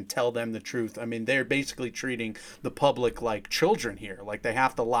story and tell them the truth. I mean, they're basically treating the public like children here. Like, they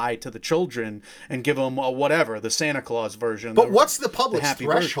have to lie to the children and give them whatever, the Santa Claus version. But what's the public's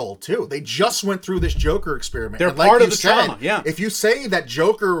threshold, too? They just went through this Joker experiment. They're part of the trauma, yeah. If you say that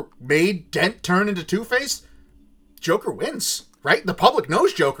Joker made Dent turn into Two-Face, Joker wins. Right? The public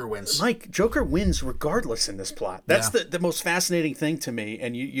knows Joker wins. Mike, Joker wins regardless in this plot. That's the most fascinating thing to me.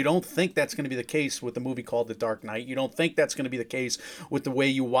 And you don't think that's going to be the case with the movie called The Dark Knight. You don't think that's going to be the case with the way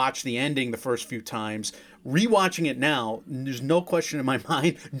you watch the ending the first few times. Rewatching it now, there's no question in my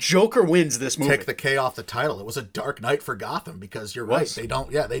mind, Joker wins this movie. Take the K off the title. It was a dark night for Gotham because you're right. They don't,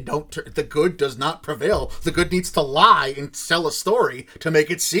 the good does not prevail. The good needs to lie and sell a story to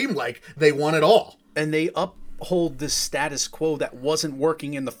make it seem like they won it all. And they uphold this status quo that wasn't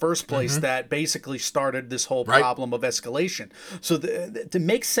working in the first place, that basically started this whole problem of escalation. So it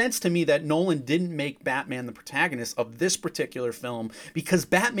makes sense to me that Nolan didn't make Batman the protagonist of this particular film because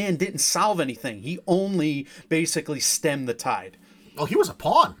Batman didn't solve anything. He only basically stemmed the tide. Well, he was a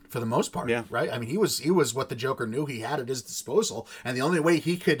pawn for the most part, yeah. Right? I mean, he was what the Joker knew he had at his disposal, and the only way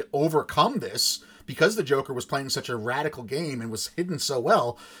he could overcome this, because the Joker was playing such a radical game and was hidden so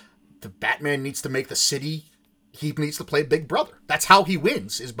well, the Batman needs to make the city. He needs to play Big Brother. That's how he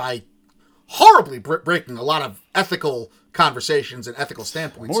wins, is by horribly breaking a lot of ethical conversations and ethical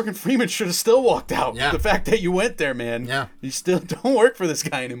standpoints. Morgan Freeman should have still walked out. Yeah. The fact that you went there, man. Yeah. You still don't work for this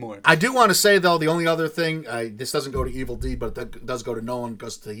guy anymore. I do want to say, though, the only other thing, this doesn't go to Evil Deed, but it does go to Nolan,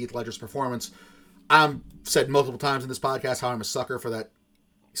 goes to Heath Ledger's performance. I've said multiple times in this podcast how I'm a sucker for that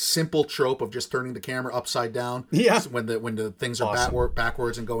simple trope of just turning the camera upside down. Yeah. When the things are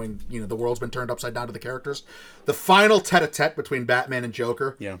backwards and going, the world's been turned upside down to the characters. The final tete-a-tete between Batman and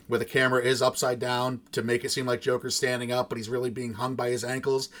Joker, where the camera is upside down to make it seem like Joker's standing up, but he's really being hung by his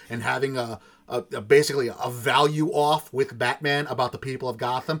ankles and having basically a value off with Batman about the people of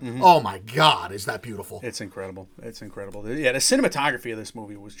Gotham. Oh my God, is that beautiful. It's incredible. It's incredible. Yeah, the cinematography of this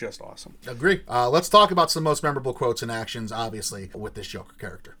movie was just awesome. Agree. Let's talk about some most memorable quotes and actions, obviously, with this Joker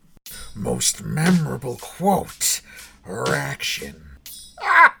character. Most memorable quote or action.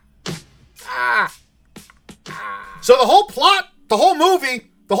 So the whole plot, the whole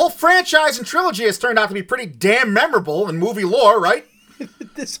movie, the whole franchise and trilogy has turned out to be pretty damn memorable in movie lore, right?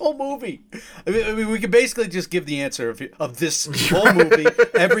 This whole movie. I mean, we could basically just give the answer of this whole movie,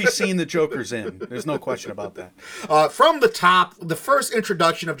 every scene the Joker's in. There's no question about that. From the top, the first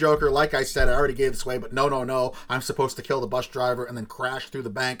introduction of Joker, like I said, I already gave this away, but no, I'm supposed to kill the bus driver and then crash through the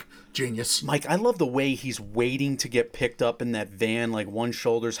bank. Genius. Mike, I love the way he's waiting to get picked up in that van, like one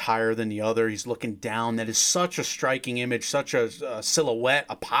shoulder's higher than the other. He's looking down. That is such a striking image, such a silhouette,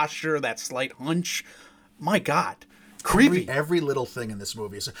 a posture, that slight hunch. My God. creepy. Every little thing in this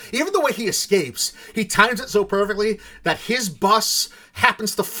movie. So even the way he escapes, he times it so perfectly that his bus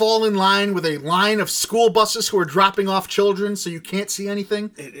happens to fall in line with a line of school buses who are dropping off children, so you can't see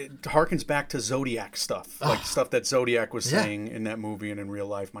anything. It harkens back to Zodiac stuff, like stuff that Zodiac was saying in that movie and in real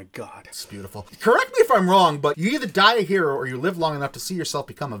life. My God. It's beautiful. Correct me if I'm wrong, but you either die a hero or you live long enough to see yourself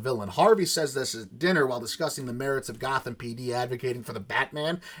become a villain. Harvey says this at dinner while discussing the merits of Gotham PD advocating for the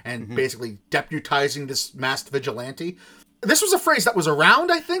Batman and basically deputizing this masked vigilante. This was a phrase that was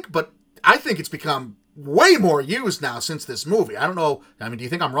around, I think, but I think it's become way more used now since this movie. I don't know. I mean, do you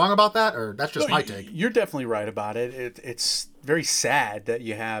think I'm wrong about that, or that's just my take? You're definitely right about it. It's very sad that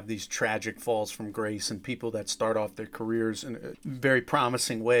you have these tragic falls from grace and people that start off their careers in very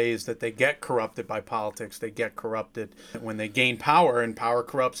promising ways that they get corrupted by politics. They get corrupted when they gain power, and power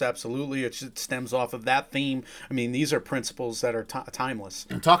corrupts absolutely. It stems off of that theme. I mean, these are principles that are timeless.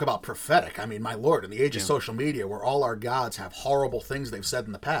 And talk about prophetic. I mean, my lord, in the age of social media where all our gods have horrible things they've said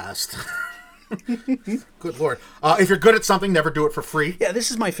in the past... Good lord. If you're good at something, never do it for free. Yeah,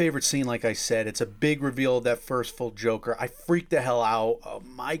 this is my favorite scene, like I said. It's a big reveal of that first full Joker. I freaked the hell out. Oh,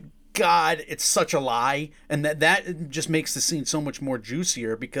 my God, it's such a lie. And that just makes the scene so much more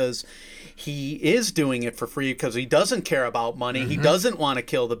juicier because he is doing it for free because he doesn't care about money. He doesn't want to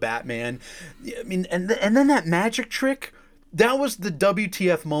kill the Batman. I mean, and then that magic trick, that was the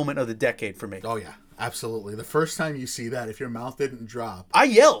WTF moment of the decade for me. Oh, yeah. Absolutely. The first time you see that, if your mouth didn't drop... I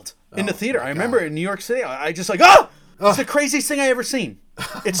yelled in the theater. I remember in New York City, I just like, oh! It's the craziest thing I ever seen.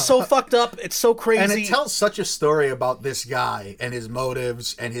 It's so fucked up. It's so crazy. And it tells such a story about this guy and his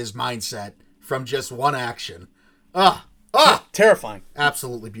motives and his mindset from just one action. Terrifying.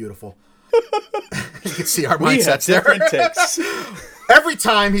 Absolutely beautiful. You can see our mindsets there. Different takes. Every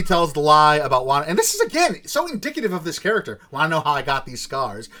time he tells the lie about and this is, again, so indicative of this character. Want to know how I got these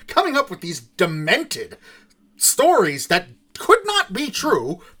scars? Coming up with these demented stories that could not be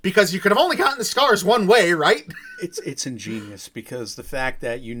true because you could have only gotten the scars one way, right? It's ingenious because the fact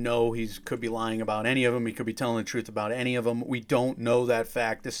that he could be lying about any of them, he could be telling the truth about any of them. We don't know that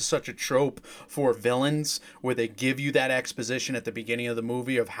fact. This is such a trope for villains where they give you that exposition at the beginning of the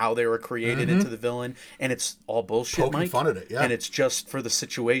movie of how they were created into the villain, and it's all bullshit, Poking Mike. fun at it, yeah. And it's just for the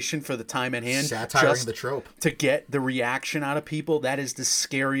situation, for the time at hand. Satiring the trope. To get the reaction out of people, that is the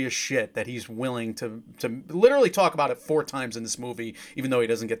scariest shit that he's willing to literally talk about it 4 times in this movie, even though he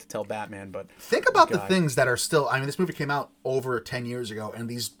doesn't get to tell Batman. But think about the things that are still... I mean, this movie came out over 10 years ago, and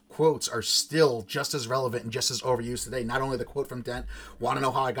these quotes are still just as relevant and just as overused today. Not only the quote from Dent, want to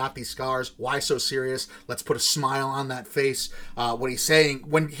know how I got these scars? Why so serious? Let's put a smile on that face. What he's saying,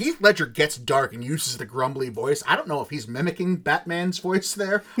 when Heath Ledger gets dark and uses the grumbly voice, I don't know if he's mimicking Batman's voice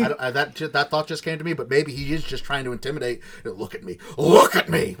there. That thought just came to me, but maybe he is just trying to intimidate. Look at me. Look at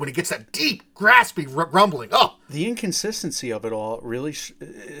me. When he gets that deep, graspy grumbling. Oh! The inconsistency of it all really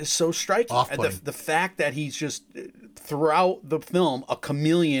is so striking. The fact that he's just, throughout the film, a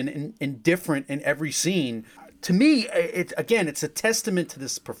chameleon and different in every scene. To me, it's a testament to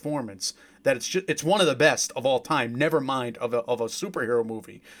this performance that it's one of the best of all time, never mind of a superhero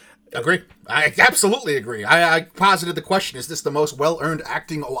movie. Agree. I absolutely agree. I posited the question, is this the most well-earned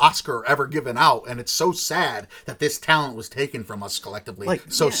acting Oscar ever given out? And it's so sad that this talent was taken from us collectively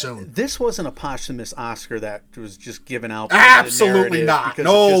soon. This wasn't a posthumous Oscar that was just given out. Absolutely not.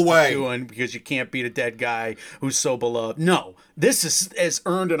 No way. Because you can't beat a dead guy who's so beloved. No. This is as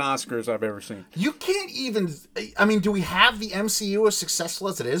earned an Oscar as I've ever seen. You can't even... I mean, do we have the MCU as successful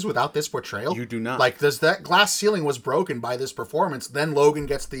as it is without this portrayal? You do not. Like, that glass ceiling was broken by this performance. Then Logan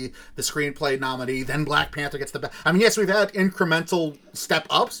gets the screenplay nominee. Then Black Panther gets the... I mean, yes, we've had incremental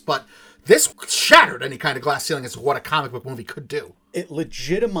step-ups, but this shattered any kind of glass ceiling as to what a comic book movie could do. It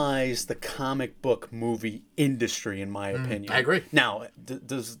legitimized the comic book movie industry, in my opinion. I agree. Now,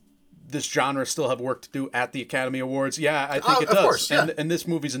 does this genre still have work to do at the Academy Awards? Yeah, I think it does. Of course, yeah. And this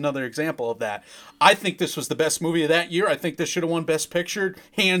movie's another example of that. I think this was the best movie of that year. I think this should have won Best Picture,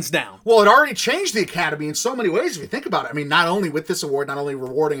 hands down. Well, it already changed the Academy in so many ways if you think about it. I mean, not only with this award, not only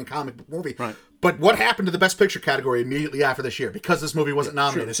rewarding a comic book movie, right, but what happened to the Best Picture category immediately after this year? Because this movie wasn't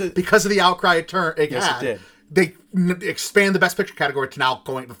nominated. Because of the outcry it had. Yes, it did. They expand the Best Picture category to now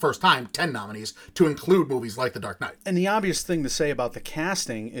going the first time 10 nominees to include movies like The Dark Knight. And the obvious thing to say about the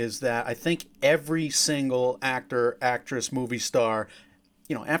casting is that I think every single actor, actress, movie star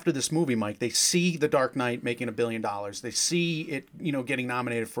after this movie, Mike, they see The Dark Knight making $1 billion. They see it, getting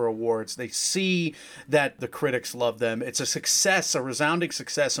nominated for awards. They see that the critics love them. It's a success, a resounding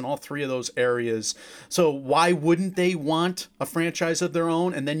success in all three of those areas. So why wouldn't they want a franchise of their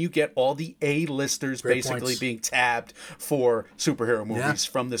own? And then you get all the A-listers basically being tabbed for superhero movies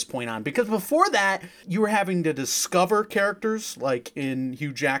from this point on. Because before that, you were having to discover characters, like in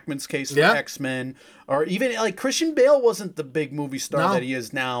Hugh Jackman's case for X-Men, or even like Christian Bale wasn't the big movie star that he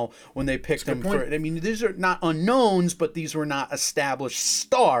is now when they picked him for it. I mean, these are not unknowns, but these were not established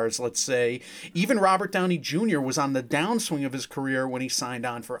stars, let's say. Even Robert Downey Jr. was on the downswing of his career when he signed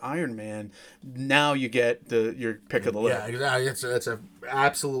on for Iron Man. Now you get your pick of the litter. Yeah, it's a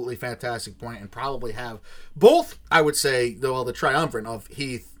absolutely fantastic point, and probably have both, I would say, the triumvirate of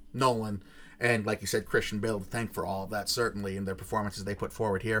Heath, Nolan, and like you said, Christian Bale to thank for all of that, certainly, in their performances they put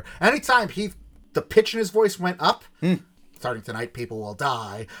forward here. Anytime Heath, the pitch in his voice went up, starting tonight, people will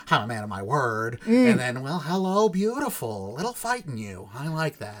die, I'm a man of my word, and then, well, hello, beautiful, little fight in you. I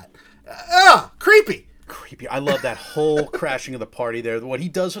like that. Creepy. I love that whole crashing of the party there. What he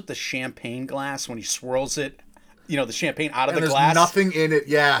does with the champagne glass when he swirls it, the champagne out of the glass. There's nothing in it,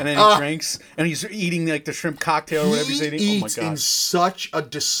 And then he drinks, and he's eating like the shrimp cocktail or whatever he's eating. He Oh my eats God. in such a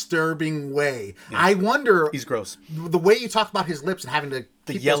disturbing way. Yeah. I wonder... He's gross. The way you talk about his lips and having to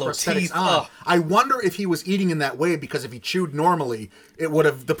the keep yellow those prosthetics teeth on. I wonder if he was eating in that way, because if he chewed normally, the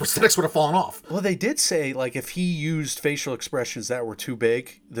prosthetics would have fallen off. Well, they did say, like, if he used facial expressions that were too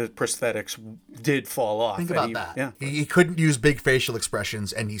big, the prosthetics did fall off. Think about that. Yeah. He couldn't use big facial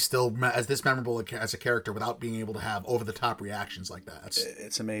expressions, and he's still as this memorable as a character without being able to have over-the-top reactions like that.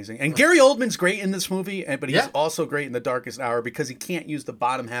 It's amazing. And Gary Oldman's great in this movie, but he's also great in The Darkest Hour because he can't use the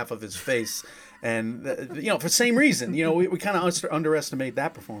bottom half of his face. And, for the same reason, we kind of underestimate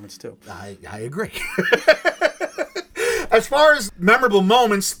that performance, too. I agree. As far as memorable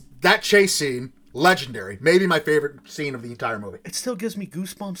moments, that chase scene, legendary. Maybe my favorite scene of the entire movie. It still gives me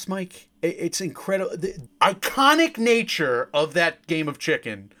goosebumps, Mike. It's incredible. The iconic nature of that game of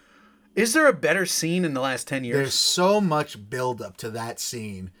chicken. Is there a better scene in the last 10 years? There's so much buildup to that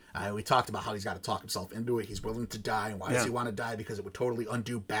scene. We talked about how he's got to talk himself into it. He's willing to die. And why does he want to die? Because it would totally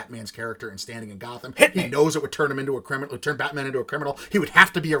undo Batman's character and standing in Gotham. He knows it would turn him into a criminal, turn Batman into a criminal. He would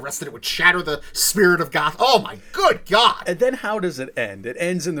have to be arrested. It would shatter the spirit of Gotham. Oh my good God. And then how does it end? It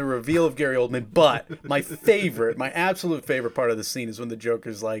ends in the reveal of Gary Oldman. But my absolute favorite part of the scene is when the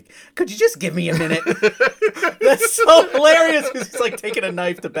Joker's like, could you just give me a minute? That's so hilarious because he's like taking a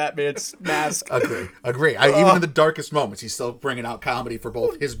knife to Batman's mask. Agree. Even in the darkest moments, he's still bringing out comedy for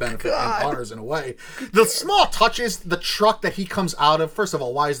both his benefit and ours in a way. The small touches, the truck that he comes out of. First of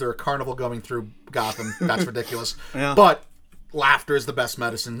all, why is there a carnival going through Gotham? That's ridiculous. Yeah. But laughter is the best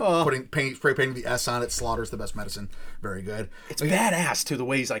medicine. Spray painting the S on it. Slaughter is the best medicine. Very good. It's badass too, the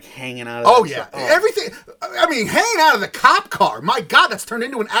way he's like hanging out of everything. I mean, hanging out of the cop car. My God, that's turned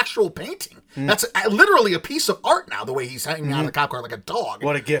into an actual painting. That's literally a piece of art now, the way he's hanging out of the cop car like a dog.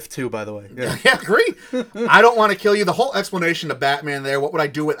 What a gift too, by the way. Yeah, agree. I don't want to kill you. The whole explanation to Batman there, what would I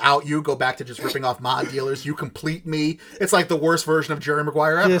do without you? Go back to just ripping off mod dealers. You complete me. It's like the worst version of Jerry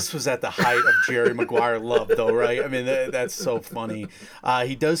Maguire ever. This was at the height of Jerry Maguire love, though, right? I mean, that's so funny.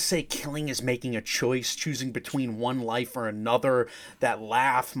 He does say killing is making a choice, choosing between one life or another. That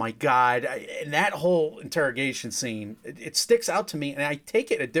laugh, my God. And that whole interrogation scene, it sticks out to me, and I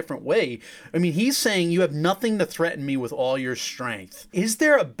take it a different way. I mean, he's saying you have nothing to threaten me with all your strength. Is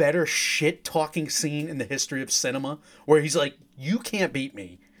there a better shit-talking scene in the history of cinema where he's like, you can't beat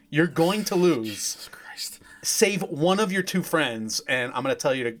me. You're going to lose. Jesus Christ. Save one of your two friends, and I'm going to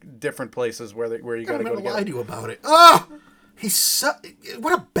tell you to different places where you got to go together. Lie to you about it. He's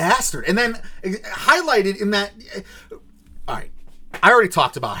what a bastard. And then highlighted in that... all right. I already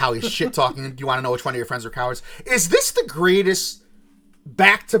talked about how he's shit-talking. Do you want to know which one of your friends are cowards? Is this the greatest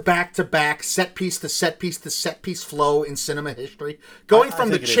back-to-back-to-back set-piece to set-piece to set-piece flow in cinema history? Going from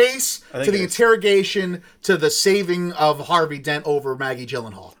the chase to the interrogation to the saving of Harvey Dent over Maggie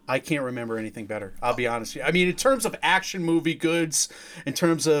Gyllenhaal. I can't remember anything better. I'll be honest with you. I mean, in terms of action movie goods, in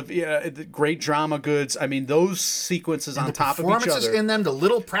terms of great drama goods, I mean, those sequences on top of each other. Performances in them, the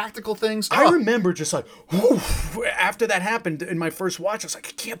little practical things. I remember just like, whew, after that happened in my first watch, I was like,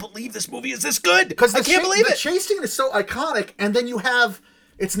 I can't believe this movie is this good. Because I can't believe it. The chase scene is so iconic, and then you have...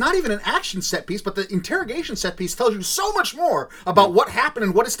 It's not even an action set piece, but the interrogation set piece tells you so much more about what happened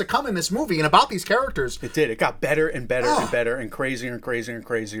and what is to come in this movie and about these characters. It did. It got better and better and better and crazier and crazier and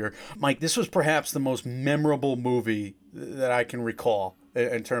crazier. Mike, this was perhaps the most memorable movie that I can recall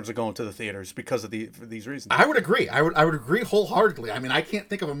in terms of going to the theaters because of for these reasons. I would agree. I would agree wholeheartedly. I mean, I can't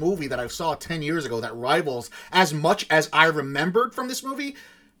think of a movie that I saw 10 years ago that rivals as much as I remembered from this movie,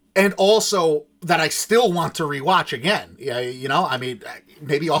 and also that I still want to rewatch again. Yeah, you know, I mean,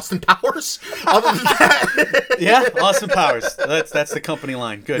 maybe Austin Powers. Other than that, yeah, Austin Powers. That's the company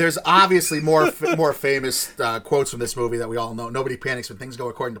line. Good. There's obviously more famous quotes from this movie that we all know. Nobody panics when things go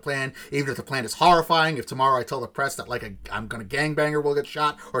according to plan, even if the plan is horrifying. If tomorrow I tell the press that I'm gonna gangbanger will get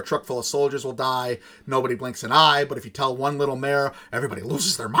shot or a truck full of soldiers will die, nobody blinks an eye. But if you tell one little mayor, everybody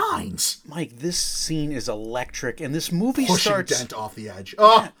loses their minds. Mike, this scene is electric, and this movie Pushing starts Dent off the edge.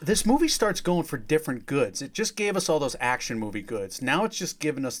 Oh, this movie starts going for different goods. It just gave us all those action movie goods. Now it's just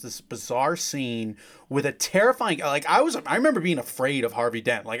given us this bizarre scene with a terrifying. Like I remember being afraid of Harvey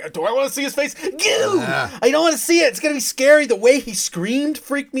Dent. Like, do I want to see his face? I don't want to see it. It's gonna be scary. The way he screamed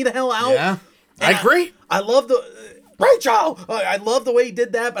freaked me the hell out. Yeah, I agree. I love the. Rachel! I love the way he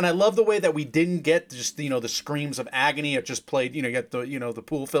did that, and I love the way that we didn't get just, the screams of agony. It just played, you get the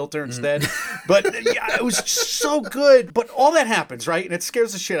pool filter instead. But yeah, it was so good. But all that happens, right? And it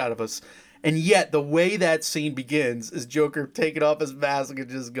scares the shit out of us. And yet, the way that scene begins is Joker taking off his mask and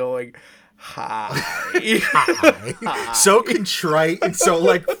just going, hi. Hi. So contrite and so,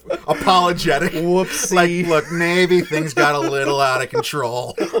 apologetic. Whoopsie. Look, maybe things got a little out of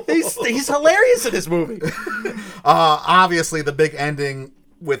control. He's hilarious in this movie. Obviously, the big ending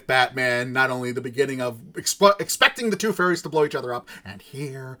with Batman, not only the beginning of expecting the two fairies to blow each other up, and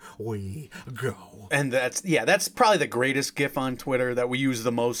here we go. And that's probably the greatest gif on Twitter that we use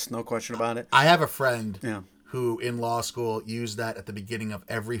the most, no question about it. I have a friend who in law school used that at the beginning of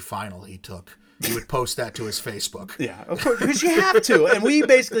every final he took. He would post that to his Facebook. Yeah, of course, because you have to. And we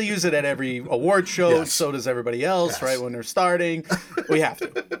basically use it at every award show. Yes. So does everybody else, Yes. right? When they're starting. We have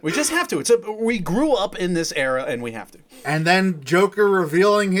to. We just have to. We grew up in this era, and we have to. And then Joker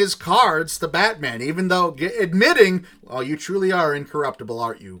revealing his cards to Batman, even though admitting, oh, you truly are incorruptible,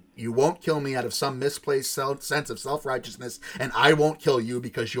 aren't you? You won't kill me out of some misplaced sense of self-righteousness, and I won't kill you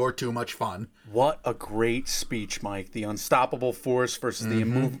because you're too much fun. What a great speech, Mike. The unstoppable force versus the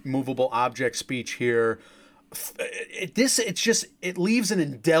immovable object speech here. It leaves an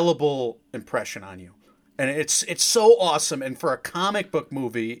indelible impression on you. And it's so awesome. And for a comic book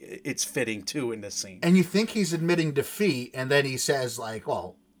movie, it's fitting, too, in this scene. And you think he's admitting defeat, and then he says,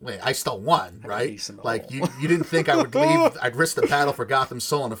 well, wait, I still won, right? You didn't think I would leave, I'd risk the battle for Gotham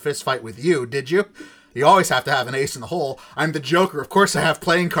Soul in a fist fight with you, did you? You always have to have an ace in the hole. I'm the Joker. Of course I have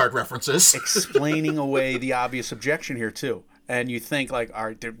playing card references. Explaining away the obvious objection here, too. And you think, all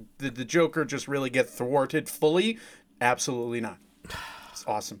right, did the Joker just really get thwarted fully? Absolutely not. It's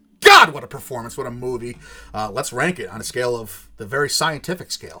awesome. God, what a performance, what a movie. Let's rank it on a scale of the very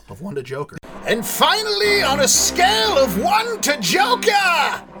scientific scale of 1 to Joker. And finally, on a scale of 1 to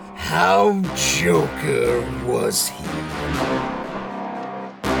Joker, how Joker was he?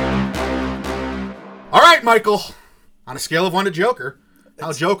 All right, Michael, on a scale of 1 to Joker,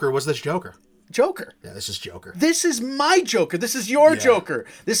 how Joker was this Joker? Joker. Yeah, this is Joker. This is my Joker. This is your Joker.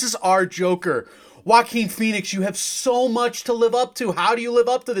 This is our Joker. Joaquin Phoenix, you have so much to live up to. How do you live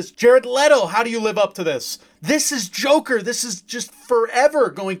up to this? Jared Leto, how do you live up to this? This is Joker. This is just forever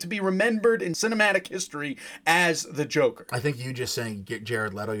going to be remembered in cinematic history as the Joker. I think you just saying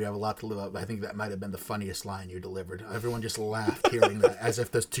Jared Leto, you have a lot to live up. I think that might have been the funniest line you delivered. Everyone just laughed hearing that, as if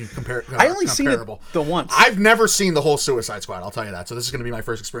those two I only seen it the once. I've never seen the whole Suicide Squad, I'll tell you that. So this is going to be my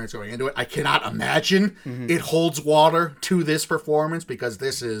first experience going into it. I cannot imagine it holds water to this performance because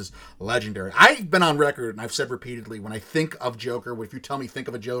this is legendary. I've been on record, and I've said repeatedly, when I think of Joker, if you tell me think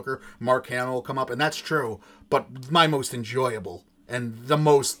of a Joker, Mark Hamill will come up, and that's true. But my most enjoyable and the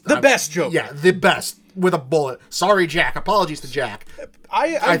best Joker. Yeah, the best with a bullet. Sorry, Jack. Apologies to Jack.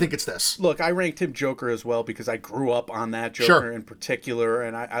 I think it's this. Look, I ranked him Joker as well because I grew up on that Joker in particular,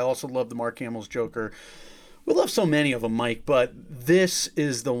 and I also love the Mark Hamill's Joker. We love so many of them, Mike, but this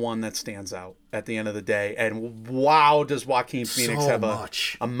is the one that stands out at the end of the day. And wow, does Joaquin Phoenix have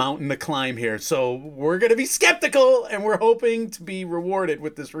a mountain to climb here. So we're going to be skeptical, and we're hoping to be rewarded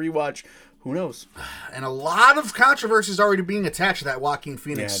with this rewatch. Who knows? And a lot of controversy is already being attached to that Joaquin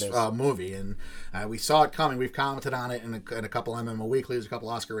Phoenix movie. And we saw it coming. We've commented on it in a couple MMO Weeklies, a couple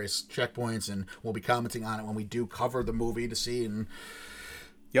Oscar race checkpoints, and we'll be commenting on it when we do cover the movie to see. And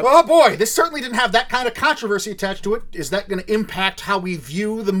Yep. Oh boy, this certainly didn't have that kind of controversy attached to it. Is that going to impact how we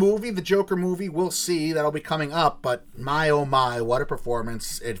view the movie, the Joker movie? We'll see. That'll be coming up. But my oh my, what a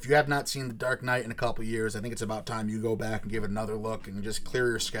performance. If you have not seen The Dark Knight in a couple years, I think it's about time you go back and give it another look and just clear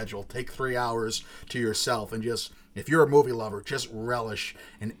your schedule. Take 3 hours to yourself and just, if you're a movie lover, just relish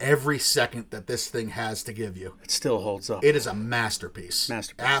in every second that this thing has to give you. It still holds up. It is a masterpiece.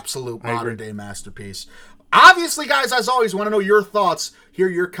 Masterpiece. Absolute modern day masterpiece. Obviously, guys, as always, want to know your thoughts. Hear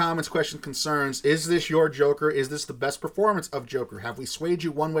your comments, questions, concerns. Is this your Joker? Is this the best performance of Joker? Have we swayed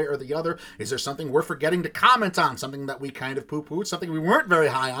you one way or the other? Is there something we're forgetting to comment on? Something that we kind of poo-pooed? Something we weren't very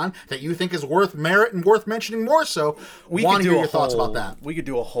high on that you think is worth merit and worth mentioning more so? We want could to do hear your thoughts about that. We could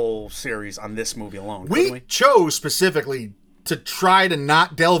do a whole series on this movie alone. We chose specifically to try to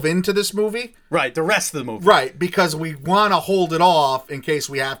not delve into this movie. Right, the rest of the movie. Right, because we want to hold it off in case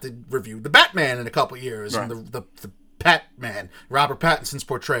we have to review the Batman in a couple years. Right. And the Patman, Robert Pattinson's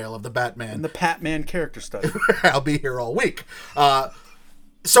portrayal of the Batman. And the Patman character study. I'll be here all week.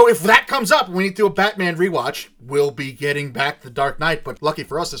 So if that comes up, we need to do a Batman rewatch. We'll be getting back The Dark Knight. But lucky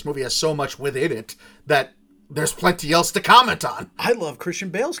for us, this movie has so much within it that there's plenty else to comment on. I love Christian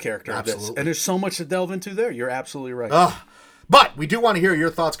Bale's character of this. Absolutely. And there's so much to delve into there. You're absolutely right. But we do want to hear your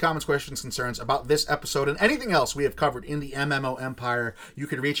thoughts, comments, questions, concerns about this episode and anything else we have covered in the MMO Empire. You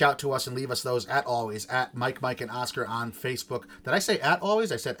can reach out to us and leave us those at always at Mike, and Oscar on Facebook. Did I say at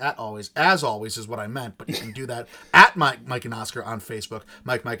always? I said at always. As always is what I meant, but you can do that at Mike, and Oscar on Facebook,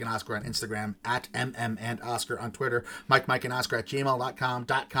 Mike, and Oscar on Instagram, at and Oscar on Twitter, Mike, and Oscar at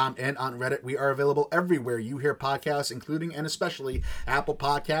gmail.com, and on Reddit. We are available everywhere you hear podcasts, including and especially Apple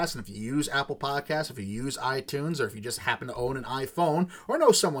Podcasts. And if you use Apple Podcasts, if you use iTunes, or if you just happen to own an iPhone or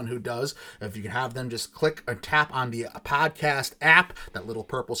know someone who does, if you can have them just click or tap on the podcast app, that little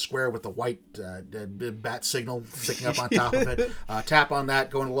purple square with the white bat signal sticking up on top of it. Tap on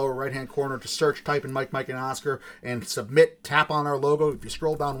that, go in the lower right hand corner to search, type in Mike, and Oscar, and submit. Tap on our logo. If you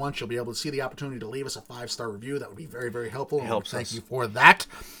scroll down once, you'll be able to see the opportunity to leave us a 5-star review. That would be very, very helpful. Thank you for that.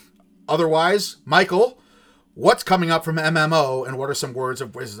 Otherwise, Michael, what's coming up from MMO, and what are some words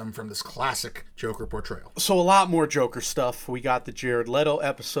of wisdom from this classic Joker portrayal? So a lot more Joker stuff. We got the Jared Leto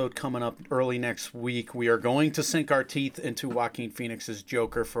episode coming up early next week. We are going to sink our teeth into Joaquin Phoenix's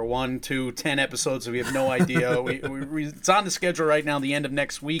Joker for 1, 2, 10 episodes. We have no idea. It's on the schedule right now, the end of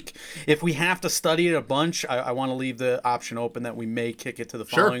next week. If we have to study it a bunch, I want to leave the option open that we may kick it to the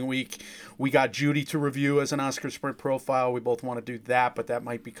following week. We got Judy to review as an Oscar Sprint profile. We both want to do that, but that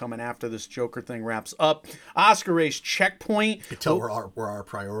might be coming after this Joker thing wraps up. Oscar race checkpoint. You can tell where our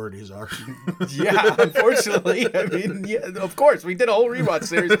priorities are. Yeah, unfortunately. I mean, yeah, of course, we did a whole rewatch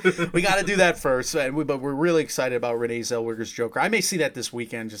series. We got to do that first, but we're really excited about Renee Zellweger's Joker. I may see that this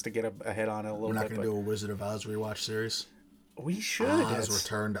weekend just to get ahead on it a little bit. We're not going to do a Wizard of Oz rewatch series? We should. Oz,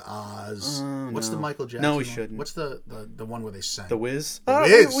 Return to Oz. What's the Michael Jackson No, we one? shouldn't. What's the one where they sang? The Wiz?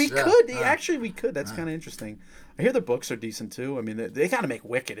 Wiz, we yeah. could. Actually, we could. That's kind of interesting. I hear the books are decent, too. I mean, they got to make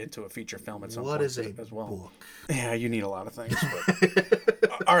Wicked into a feature film at some point. What is a as well. book? Yeah, you need a lot of things.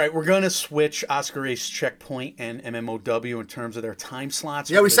 But... All right, we're going to switch Oscar Race Checkpoint and MMOW in terms of their time slots.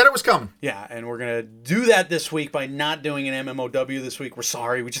 Yeah, we said it was coming. Yeah, and we're going to do that this week by not doing an MMOW this week. We're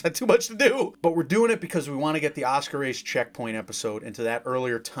sorry. We just had too much to do. But we're doing it because we want to get the Oscar Race Checkpoint episode into that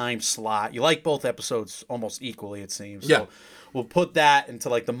earlier time slot. You like both episodes almost equally, it seems. Yeah. So we'll put that into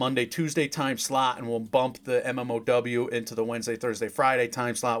like the Monday, Tuesday time slot, and we'll bump the MMOW into the Wednesday, Thursday, Friday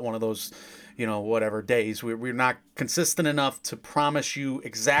time slot, one of those, whatever days. We're not consistent enough to promise you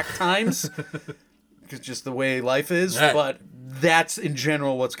exact times. It's just the way life is, right. But that's in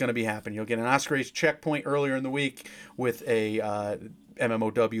general what's going to be happening. You'll get an Oscar race checkpoint earlier in the week with a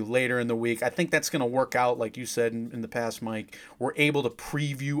MMOW later in the week. I think that's going to work out, like you said in the past, Mike. We're able to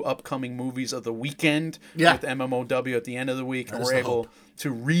preview upcoming movies of the weekend with MMOW at the end of the week, and we're able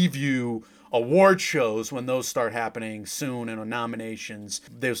to review award shows when those start happening soon, and nominations.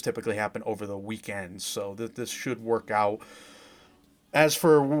 Those typically happen over the weekend, so this should work out. As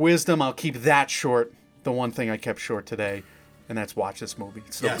for wisdom, I'll keep that short. The one thing I kept short today, and that's watch this movie.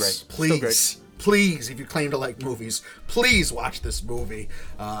 It's still great. Please, if you claim to like movies, please watch this movie.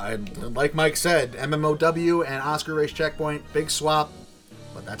 And like Mike said, MMOW and Oscar Race Checkpoint, big swap.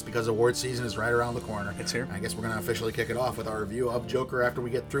 But that's because award season is right around the corner. It's here. I guess we're going to officially kick it off with our review of Joker after we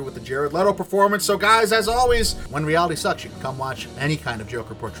get through with the Jared Leto performance. So guys, as always, when reality sucks, you can come watch any kind of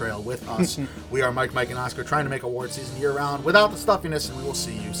Joker portrayal with us. We are Mike, and Oscar, trying to make award season year-round without the stuffiness, and we will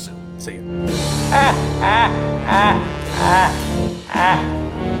see you soon. See you.